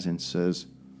guys and says,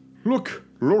 Look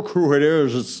who it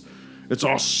is. It's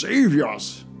our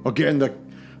saviors. Again,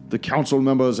 the council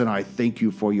members, and I thank you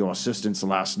for your assistance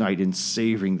last night in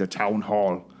saving the town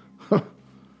hall.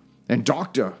 And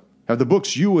Doctor, have the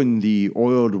books you and the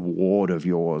oiled ward of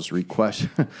yours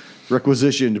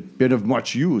requisitioned been of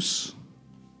much use?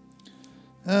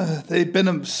 They've been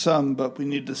of some, but we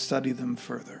need to study them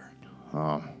further.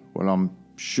 Well, I'm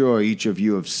sure each of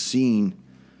you have seen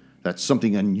that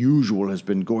something unusual has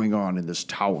been going on in this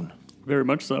town. Very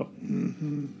much so.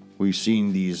 We've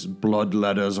seen these blood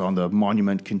letters on the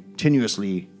monument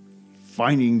continuously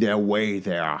finding their way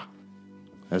there.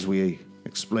 As we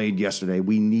explained yesterday,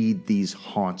 we need these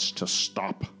haunts to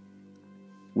stop.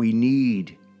 We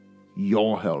need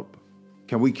your help.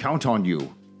 Can we count on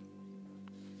you?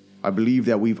 I believe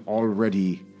that we've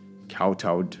already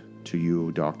kowtowed to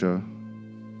you, Doctor.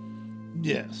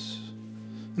 Yes.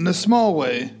 In a small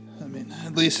way. I mean,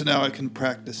 at least now I can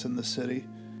practice in the city.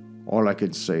 All I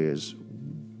can say is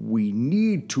we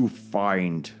need to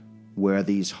find where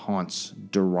these haunts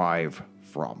derive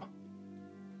from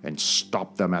and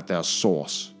stop them at their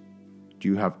source. Do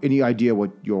you have any idea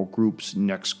what your group's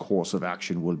next course of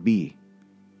action will be?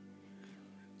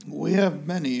 We have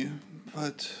many,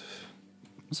 but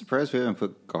I'm surprised we haven't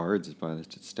put guards by the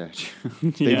statue.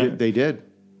 They did.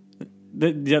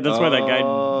 Yeah, that's why that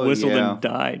guy whistled yeah. and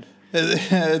died.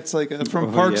 it's like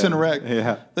from Parks and Rec.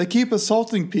 Yeah. They keep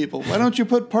assaulting people. Why don't you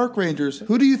put park rangers?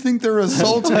 Who do you think they're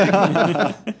assaulting?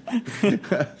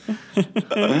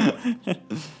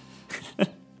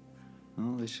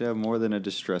 Well, they should have more than a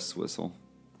distress whistle.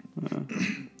 But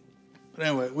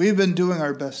anyway, we've been doing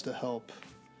our best to help.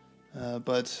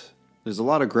 But There's a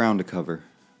lot of ground to cover.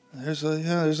 there's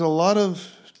a lot of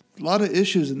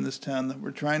issues in this town that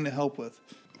we're trying to help with.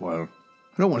 Well,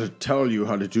 I don't want to tell you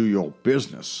how to do your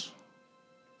business,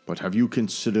 but have you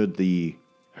considered the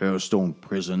Hairstone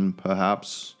prison,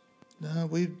 perhaps?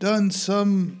 We've done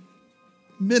some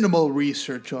minimal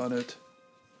research on it.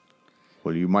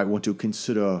 Well, you might want to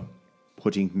consider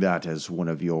putting that as one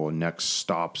of your next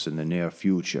stops in the near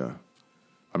future.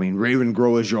 I mean,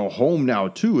 Ravengrow is your home now,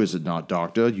 too, is it not,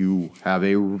 Doctor? You have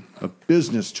a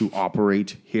business to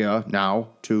operate here now,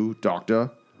 too, Doctor.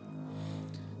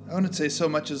 I wouldn't say so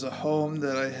much as a home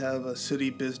that I have a city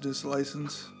business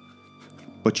license.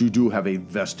 But you do have a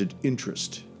vested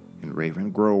interest in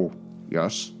Ravengrow,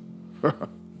 yes?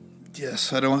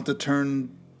 Yes, I don't want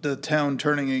the town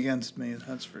turning against me,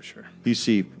 that's for sure. You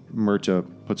see, Myrta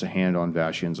puts a hand on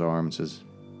Vashian's arm and says,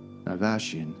 Now,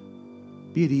 Vashian,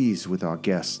 be at ease with our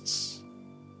guests.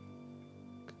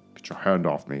 Get your hand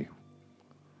off me.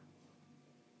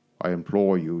 I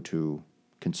implore you to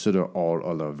consider all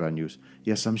other venues.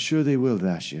 Yes, I'm sure they will,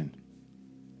 Vashian.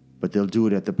 But they'll do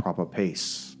it at the proper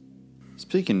pace.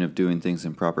 Speaking of doing things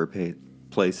in proper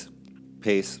pace.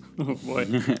 Oh boy.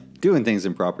 Doing things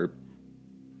in proper.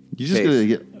 You just Pace. gotta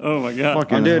get Oh my god.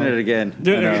 fucking. I'm doing it again.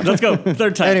 Do it. I know. Let's go.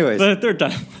 Third time. Anyways. The third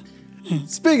time.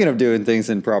 Speaking of doing things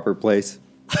in proper place.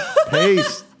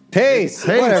 pace. Pace.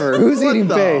 Whatever. Who's What eating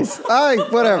the pace?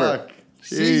 Whatever.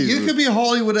 See, you could be a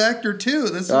Hollywood actor too.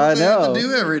 This is I what they have know. to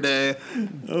do every day.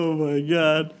 Oh my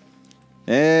god.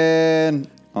 And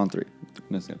on 3.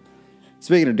 Let's go.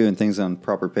 Speaking of doing things on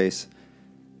proper pace,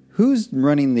 who's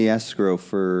running the escrow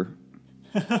for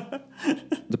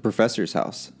the professor's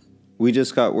house? We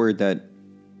just got word that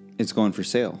it's going for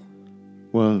sale.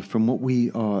 Well, from what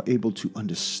we are able to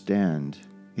understand,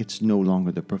 it's no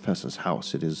longer the professor's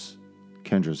house. It is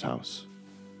Kendra's house.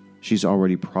 She's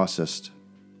already processed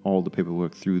all the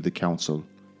paperwork through the council.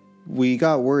 We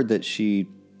got word that she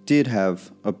did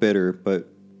have a bidder, but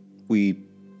we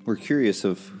were curious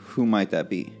of who might that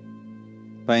be.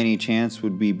 By any chance,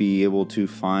 would we be able to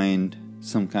find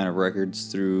some kind of records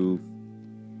through...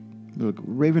 Look,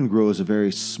 Ravengrow is a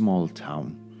very small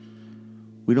town.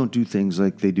 We don't do things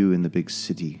like they do in the big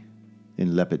city, in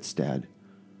Lepidstad.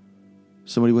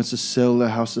 Somebody wants to sell their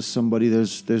house to somebody,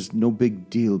 there's no big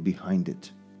deal behind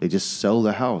it. They just sell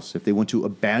the house. If they want to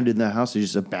abandon their house, they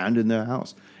just abandon their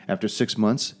house. After 6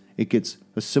 months, it gets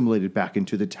assimilated back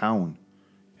into the town,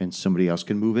 and somebody else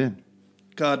can move in.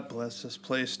 God bless this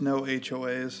place. No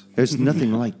HOAs. There's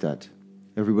nothing like that.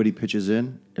 Everybody pitches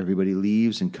in, everybody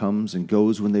leaves and comes and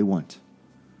goes when they want.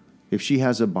 If she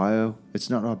has a bio, it's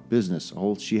not our business.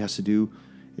 All she has to do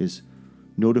is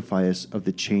notify us of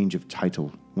the change of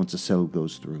title once a sale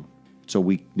goes through, so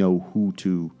we know who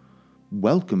to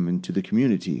welcome into the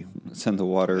community. Send the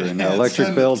water and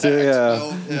electric bill too.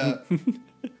 Yeah.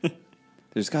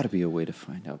 There's got to be a way to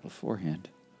find out beforehand.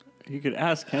 You could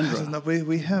ask Kendra.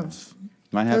 We have.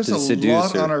 Might have There's to a seduce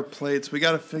lot her. on our plates. We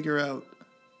got to figure out.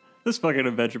 This fucking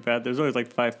adventure path, there's always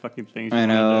like 5 fucking things. you I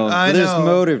wanna know. do. I But there's know.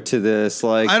 motive to this.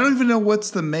 Like, I don't even know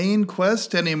what's the main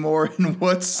quest anymore and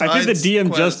what's. I think the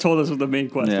DM just told us what the main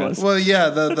quest Yeah. was. Well, yeah,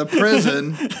 the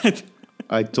prison.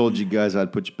 I told you guys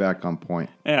I'd put you back on point.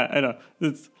 Yeah, I know.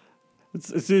 It's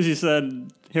as soon as you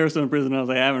said Harrison Prison, I was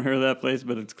like, I haven't heard of that place,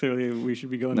 but it's clearly we should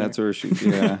be going that's there. where she.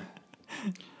 Yeah.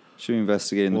 Should we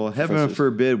investigate? Well, heaven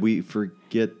forbid we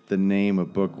forget the name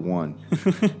of book 1.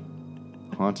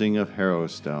 Haunting of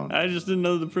Harrowstone. I just didn't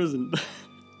know the prison.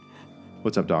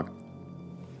 What's up, Doc?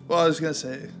 Well, I was gonna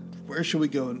say, where should we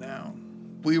go now?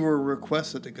 We were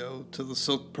requested to go to the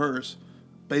Silk Purse,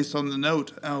 based on the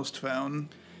note Oust found.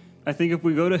 I think if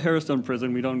we go to Harrowstone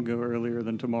Prison, we don't go earlier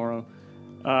than tomorrow.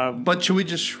 But should we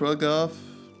just shrug off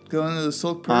going to the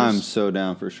Silk Purse? I'm so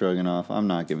down for shrugging off. I'm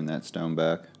not giving that stone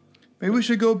back. Maybe we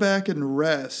should go back and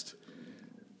rest.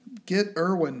 Get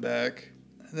Irwin back,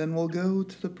 and then we'll go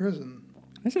to the prison.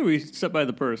 I say we step by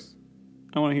the purse.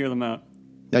 I want to hear them out.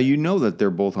 Now, you know that they're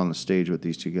both on the stage with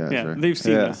these two guys, Yeah, right? they've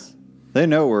seen us. They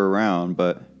know we're around,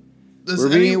 but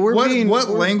What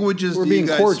languages we're do you being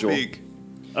guys cordial. speak?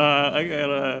 I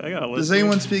got a list. Does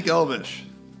anyone speak Elvish?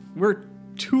 We're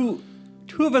two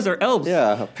of us are elves.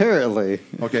 yeah, apparently.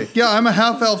 Okay. Yeah, I'm a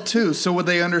half elf too. So would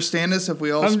they understand us if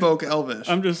we all spoke Elvish?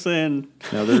 I'm just saying.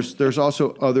 Now, there's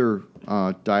also other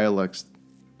dialects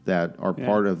that are Yeah.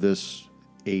 part of this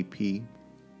AP. Do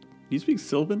you speak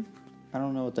Sylvan? I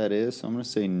don't know what that is, so I'm going to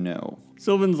say no.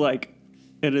 Sylvan's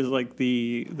it is like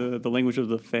the language of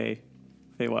the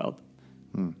Feywild.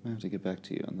 I have to get back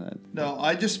to you on that. No,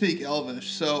 I just speak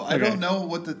Elvish. So I Okay. don't know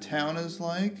what the town is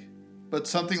like, but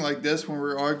something like this, when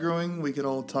we're arguing, we could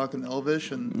all talk in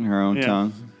Elvish. And In our own Yeah.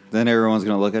 tongue. Then everyone's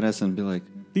going to look at us and be like,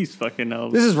 These fucking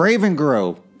elves. this is Raven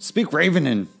Grove. Speak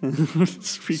Ravenin.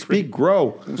 Speak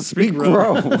Grow. Speak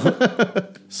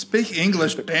Grove. speak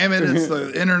English, damn it, it's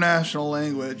the international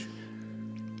language.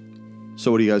 So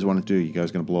what do you guys want to do? You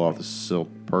guys going to blow off the Silk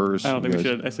Purse? I don't think You we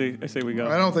guys- should. I say we go.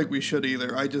 I don't think we should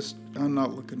either. I'm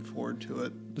not looking forward to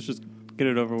it. Let's just get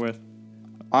it over with.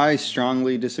 I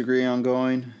strongly disagree on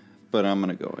going, but I'm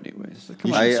going to go anyways.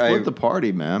 You should split the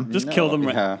party, man. Just No, kill them.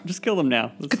 yeah. Just kill them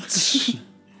now. Let's-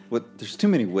 There's too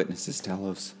many witnesses,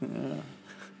 Talos.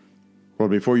 Well,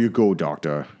 before you go,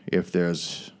 Doctor, if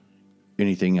there's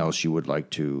anything else you would like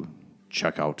to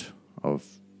check out of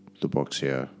the books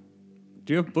here.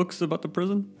 Do you have books about the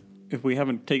prison? If we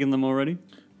haven't taken them already.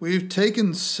 We've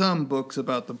taken some books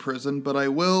about the prison, but I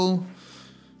will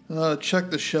check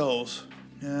the shelves.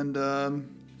 And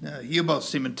you both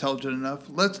seem intelligent enough.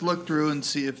 Let's look through and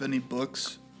see if any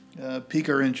books pique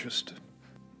our interest.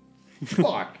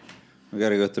 Fuck. We got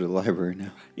to go through the library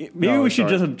now. Maybe No, we should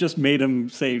sorry. just have just made them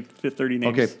say 30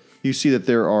 names. Okay, you see that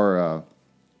there are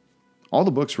all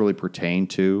the books really pertain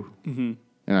to, and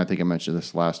I think I mentioned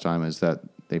this last time, is that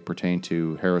they pertain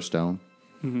to Harrowstone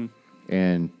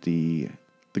and the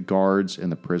guards and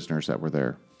the prisoners that were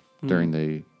there during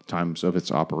the times of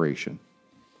its operation.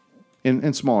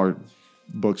 And smaller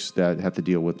books that have to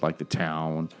deal with like the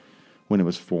town, when it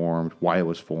was formed, why it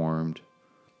was formed.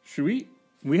 Should we?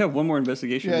 We have one more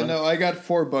investigation. Yeah, left. no, I got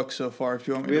 4 books so far. If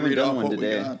you want me We to haven't read off done one what we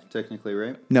today, got. technically,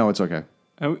 right? No, it's okay.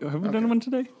 Have we done one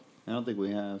today? I don't think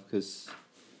we have, because...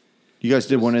 You guys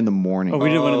did one in the morning. Oh, we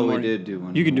did one in the we morning. did do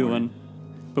one. You in can the do morning.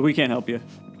 one, but we can't help you.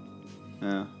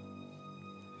 Yeah.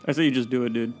 I say you just do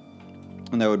it, dude.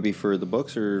 And that would be for the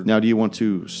books, or... Now, do you want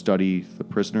to study the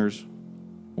prisoners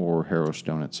or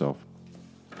Harrowstone itself?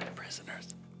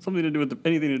 Prisoners. Something to do with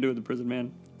anything to do with the prison,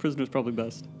 man. Prisoner's probably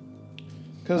best.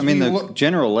 I mean, the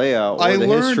general layout or I the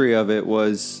learned- history of it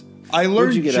was... I What'd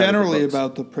learned you get out of the generally books?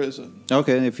 about the prison.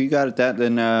 Okay, if you got it that,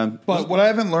 then... But what I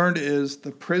haven't learned is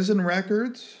the prison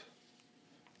records,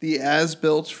 the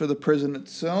as-built for the prison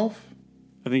itself,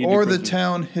 I think you or do the prisoners.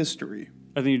 town history.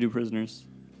 I think you do prisoners.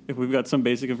 If we've got some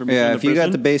basic information. yeah, on if the you got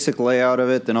prison, the basic layout of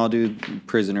it, then I'll do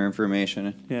prisoner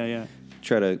information. yeah.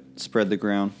 Try to spread the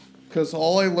ground. Because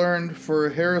all I learned for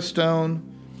Harrowstone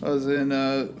was in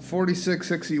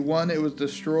 4661, it was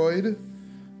destroyed.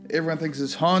 Everyone thinks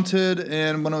it's haunted,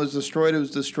 and when it was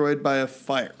destroyed by a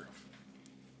fire.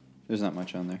 There's not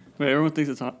much on there. Wait, everyone thinks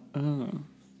it's hot. Oh.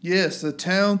 Yes, the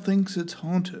town thinks it's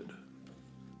haunted.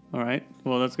 All right.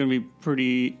 Well, that's going to be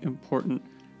pretty important.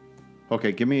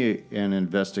 Okay, give me an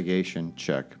investigation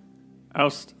check.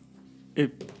 Oust. Let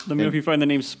me know if you find the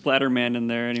name Splatterman in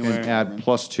there anywhere. And add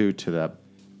 +2 to that.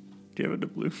 Do you have a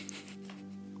blue?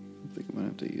 I think I'm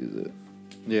going to have to use it.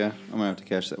 Yeah, I'm going to have to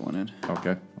cash that one in.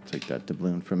 Okay, I'll take that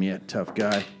doubloon from you, tough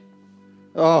guy.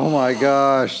 Oh my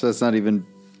gosh, that's not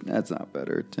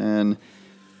better. 10.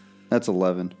 That's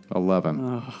 11.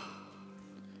 11.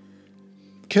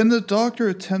 Can the doctor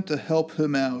attempt to help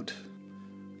him out?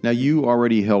 Now, you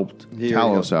already helped Here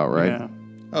Talos we go. out, right? Yeah.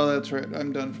 Oh, that's right.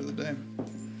 I'm done for the day.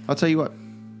 I'll tell you what.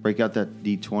 Break out that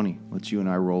D20. Let's you and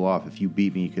I roll off. If you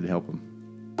beat me, you could help him.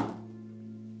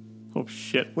 Oh,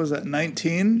 shit. Was that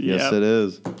 19? Yes, Yep. it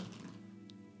is.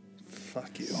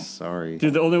 Fuck you. Sorry.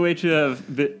 Dude, the only way to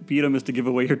have beat him is to give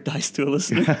away your dice to a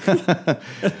listener.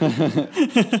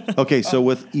 Okay, so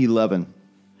with 11,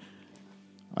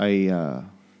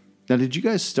 now, did you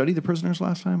guys study the prisoners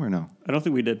last time or no? I don't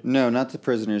think we did. No, not the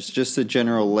prisoners, just the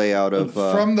general layout of...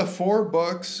 From the 4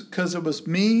 books, because it was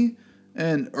me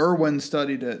and Irwin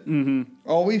studied it. Mm-hmm.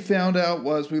 All we found out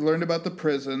was we learned about the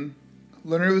prison,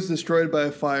 Leonard was destroyed by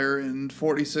a fire in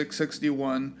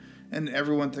 4661, and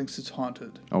everyone thinks it's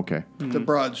haunted. Okay. To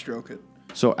broad stroke it.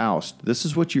 So, Oust, this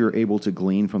is what you're able to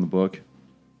glean from the book.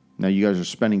 Now, you guys are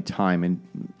spending time,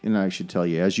 and I should tell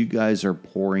you, as you guys are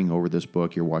poring over this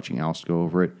book, you're watching Oust go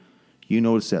over it, you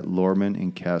notice that Lorman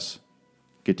and Kess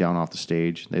get down off the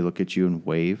stage. They look at you and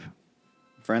wave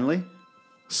Friendly?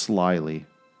 slyly,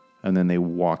 and then they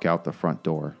walk out the front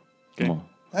door. Okay. Come on.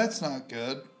 That's not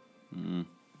good.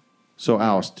 So,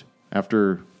 Oust,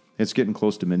 after it's getting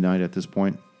close to midnight at this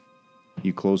point,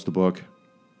 you close the book,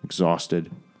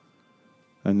 exhausted,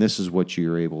 and this is what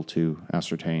you're able to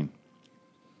ascertain.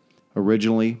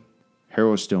 Originally,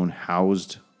 Harrowstone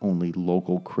housed only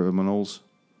local criminals,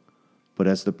 but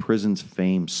as the prison's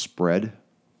fame spread,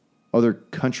 other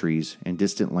countries and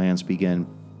distant lands began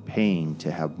paying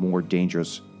to have more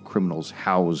dangerous criminals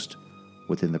housed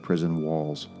within the prison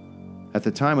walls. At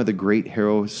the time of the Great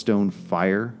Harrowstone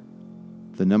Fire,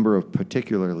 the number of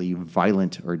particularly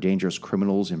violent or dangerous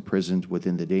criminals imprisoned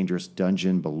within the dangerous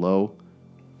dungeon below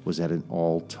was at an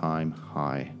all-time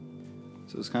high.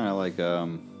 So it's kind of like,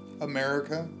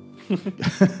 America.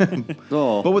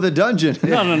 oh, But with a dungeon.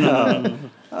 No.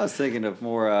 I was thinking of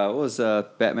more, what was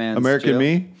Batman's American jail?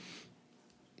 Me?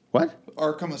 What?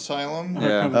 Arkham Asylum.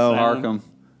 Yeah, Asylum. Arkham.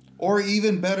 Or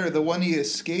even better, the one he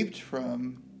escaped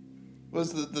from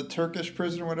was the Turkish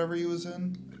prison or whatever he was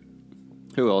in.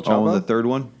 Who, El Oh, Chapo? and the third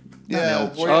one? Yeah,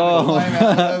 Not where you had to climb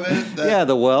out of it. That, Yeah,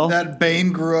 the well. That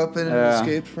Bane grew up in and Yeah.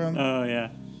 escaped from. Oh, yeah.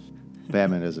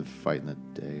 Batman doesn't fight in the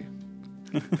day.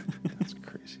 That's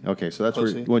crazy. Okay, so that's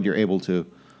Pussy. when you're able to.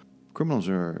 Criminals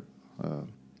are a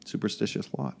superstitious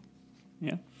lot.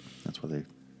 Yeah. That's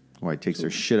why it takes their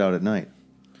shit out at night.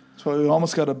 That's why we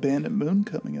almost got a Bandit Moon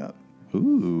coming up.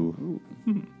 Ooh.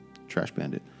 Trash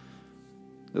Bandit.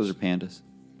 Those are pandas.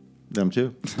 Them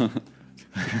too.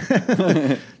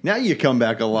 Now you come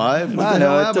back alive. What I the know,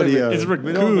 hell it happened took to me- you? It's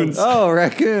raccoons. Oh,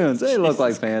 raccoons. They look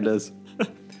like pandas.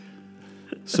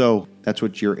 So that's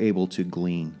what you're able to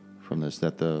glean from this,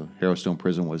 that the Harrowstone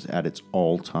prison was at its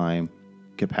all-time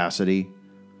capacity,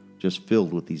 just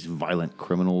filled with these violent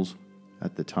criminals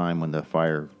at the time when the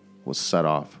fire was set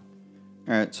off.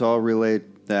 All right, so I'll relay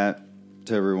that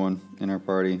to everyone in our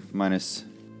party, minus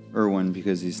Erwin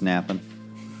because he's napping,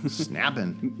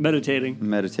 Snapping. Meditating.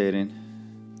 meditating.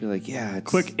 Be like, yeah, it's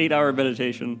Quick 8-hour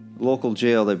meditation. local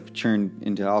jail they've turned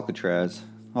into Alcatraz.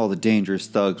 All the dangerous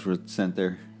thugs were sent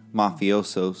there.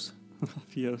 Mafiosos.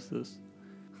 Fiosis.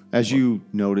 As you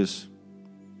notice,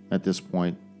 at this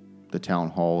point, the town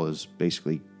hall is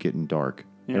basically getting dark.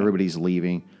 Yeah. Everybody's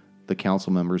leaving. The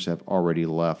council members have already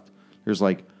left. There's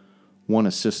like one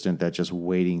assistant that's just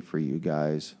waiting for you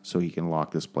guys so he can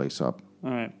lock this place up.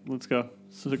 All right, let's go.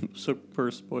 Sook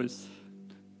first, boys.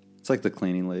 It's like the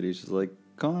cleaning lady. She's like,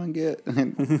 come on, get.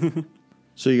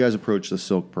 So you guys approach the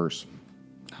silk purse.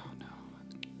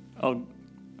 I'm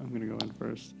gonna go in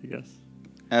first, I guess.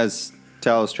 As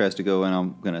Talos tries to go in,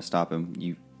 I'm going to stop him.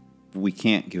 We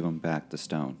can't give him back the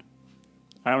stone.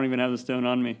 I don't even have the stone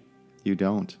on me. You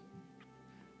don't.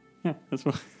 Yeah, that's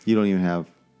why. You don't even have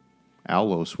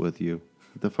Alos with you.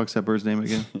 What the fuck's that bird's name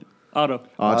again? Otto.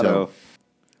 Otto.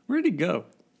 Where'd he go?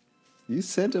 You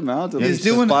sent him out to He's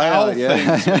doing owl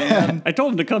things, man. I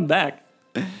told him to come back.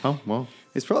 Oh, well.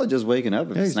 He's probably just waking up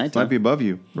if Hey, it's might nighttime. be above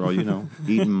you, for all you know.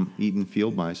 Eating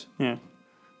field mice. Yeah.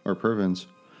 Or pervins.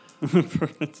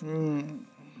 Perfect.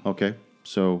 Okay,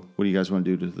 so what do you guys want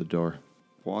to do to the door?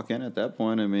 Walk in at that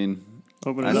point. I mean,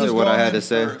 Open I it said up. what I Going had in to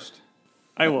say. first.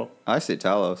 I will. I say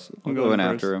Talos. I'll I'm go going in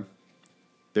first. after him.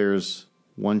 There's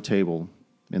one table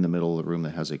in the middle of the room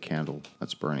that has a candle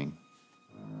that's burning.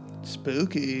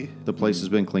 Spooky. The place has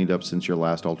been cleaned up since your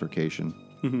last altercation.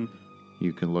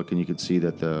 You can look and you can see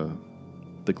that the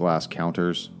glass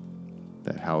counters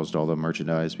that housed all the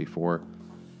merchandise before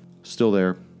still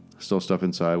there, still stuff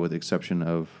inside with the exception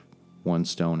of one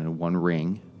stone and one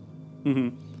ring.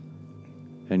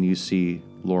 And you see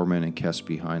Lorman and Kess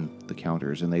behind the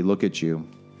counters, and they look at you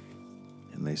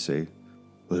and they say,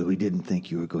 Well, we didn't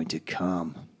think you were going to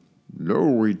come. "No,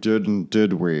 we didn't,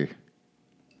 did we?" Are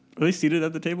they seated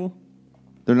at the table?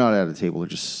 They're not at a table, they're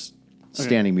just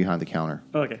standing behind the counter.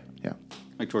 Oh, okay. Yeah.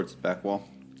 Like towards the back wall,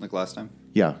 like last time.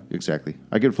 Yeah, exactly.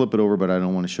 I could flip it over, but I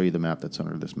don't want to show you the map that's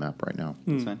under this map right now.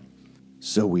 That's fine.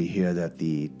 So we hear that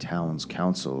the town's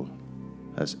council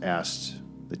has asked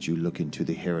that you look into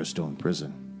the Harrowstone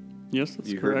prison. Yes, that's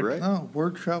You correct. heard right. Oh,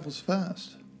 word travels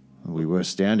fast. We were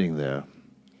standing there.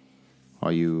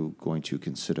 Are you going to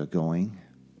consider going?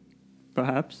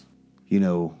 Perhaps. You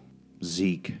know,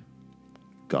 Zeke,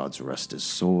 God's rest his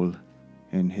soul,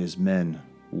 and his men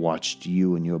watched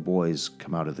you and your boys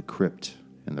come out of the crypt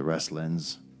in the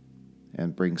Westlands,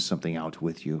 and bring something out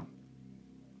with you.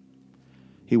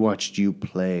 He watched you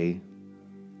play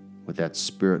with that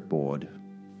spirit board.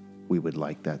 We would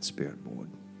like that spirit board.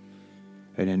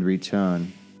 And in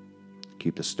return,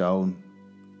 keep the stone,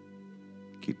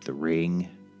 keep the ring,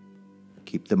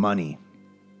 keep the money.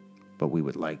 But we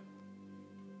would like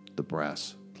the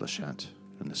brass plachette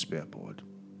and the spirit board.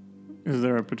 Is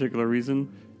there a particular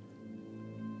reason?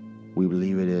 We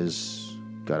believe it is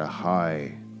got a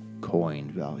high coin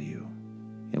value.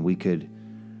 And we could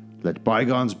let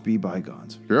bygones be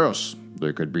bygones. Yes,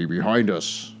 they could be behind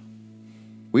us.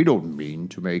 We don't mean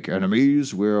to make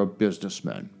enemies. We're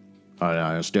businessmen. I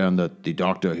understand that the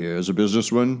doctor here is a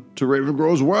businessman to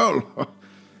Ravengrow as well.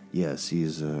 Yes,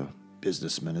 he's a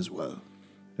businessman as well.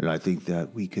 And I think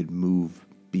that we could move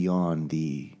beyond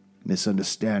the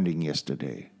misunderstanding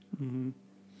yesterday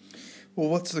Well,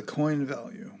 what's the coin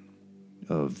value?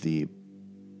 of the,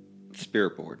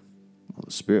 Spirit board. well,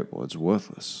 the spirit board's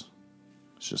worthless.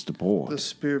 It's just a board. The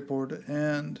spirit board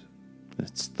and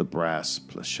It's the brass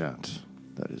plachette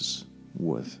that is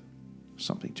worth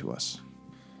something to us.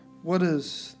 what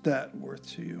is that worth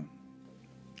to you?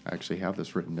 I actually have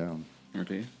this written down.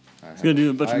 Okay. He's going to do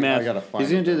a bunch of math. I gotta find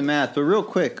He's gonna do the math, but real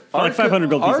quick, Like 500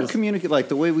 gold our pieces. like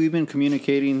the way we've been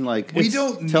communicating, like We it's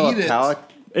don't need telepathic.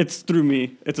 It's through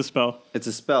me. It's a spell. It's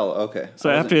a spell. Okay. So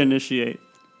I have to initiate.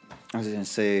 I was gonna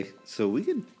say, so we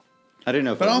could. I didn't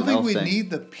know if But it I was don't an think elf we thing. need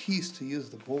the piece to use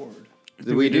the board.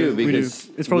 We do because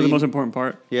It's probably we- the most important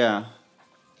part. Yeah,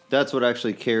 that's what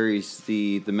actually carries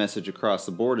the message across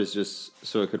the board is just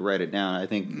so it could write it down. I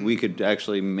think we could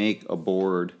actually make a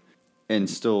board and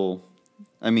still,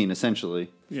 I mean,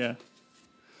 essentially, Yeah.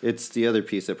 it's the other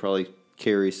piece that probably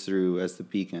carries through as the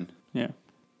beacon. Yeah.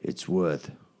 It's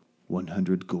worth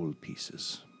 100 gold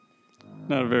pieces.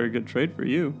 Not a very good trade for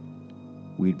you.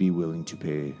 We'd be willing to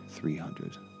pay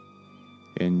 300.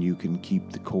 And you can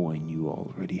keep the coin you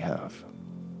already have.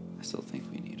 I still think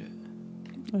we need it.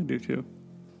 I do too.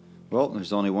 Well,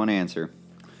 there's only one answer.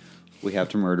 We have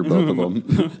to murder both of them.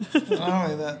 Not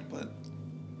only that, but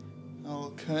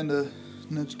I'll kind of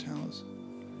nudge Talus.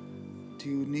 Do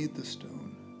you need the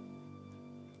stone?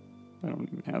 I don't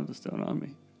even have the stone on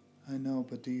me. I know,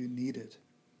 but do you need it?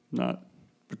 Not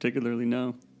particularly,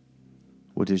 no.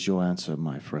 What is your answer,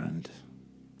 my friend?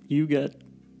 You get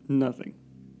nothing.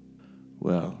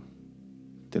 Well,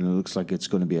 then it looks like it's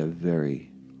going to be a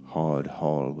very hard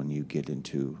haul when you get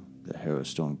into the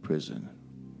Harrowstone prison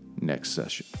next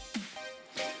session.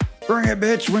 Bring it,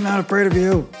 bitch. We're not afraid of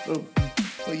you.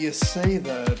 Well, you say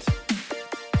that.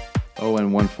 Oh,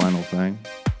 and one final thing.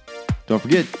 Don't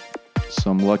forget,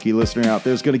 some lucky listener out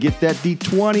there is going to get that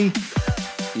D20.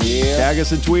 Yeah. Tag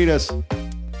us and tweet us.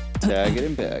 Tag it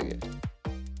and bag it.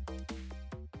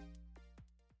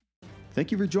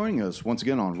 Thank you for joining us once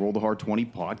again on Roll the Hard 20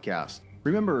 podcast.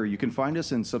 Remember, you can find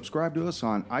us and subscribe to us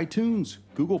on iTunes,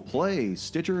 Google Play,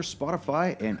 Stitcher,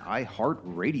 Spotify, and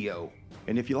iHeartRadio.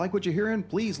 And if you like what you're hearing,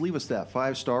 please leave us that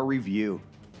 5-star review.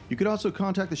 You could also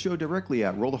contact the show directly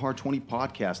at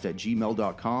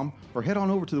rollthehard20podcast@gmail.com or head on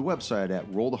over to the website at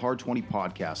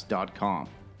rollthehard20podcast.com.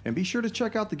 And be sure to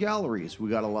check out the galleries. We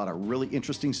got a lot of really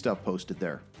interesting stuff posted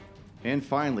there. And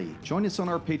finally, join us on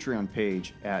our Patreon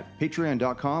page at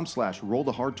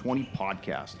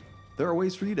patreon.com/rollthehard20podcast. There are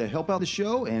ways for you to help out the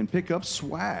show and pick up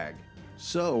swag.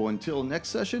 So until next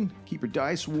session, keep your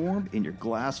dice warm and your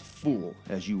glass full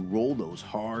as you roll those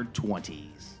hard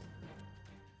 20s.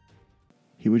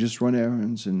 He would just run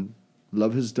errands and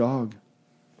love his dog.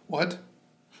 What?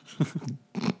 It's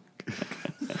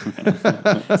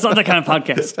not that kind of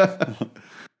podcast.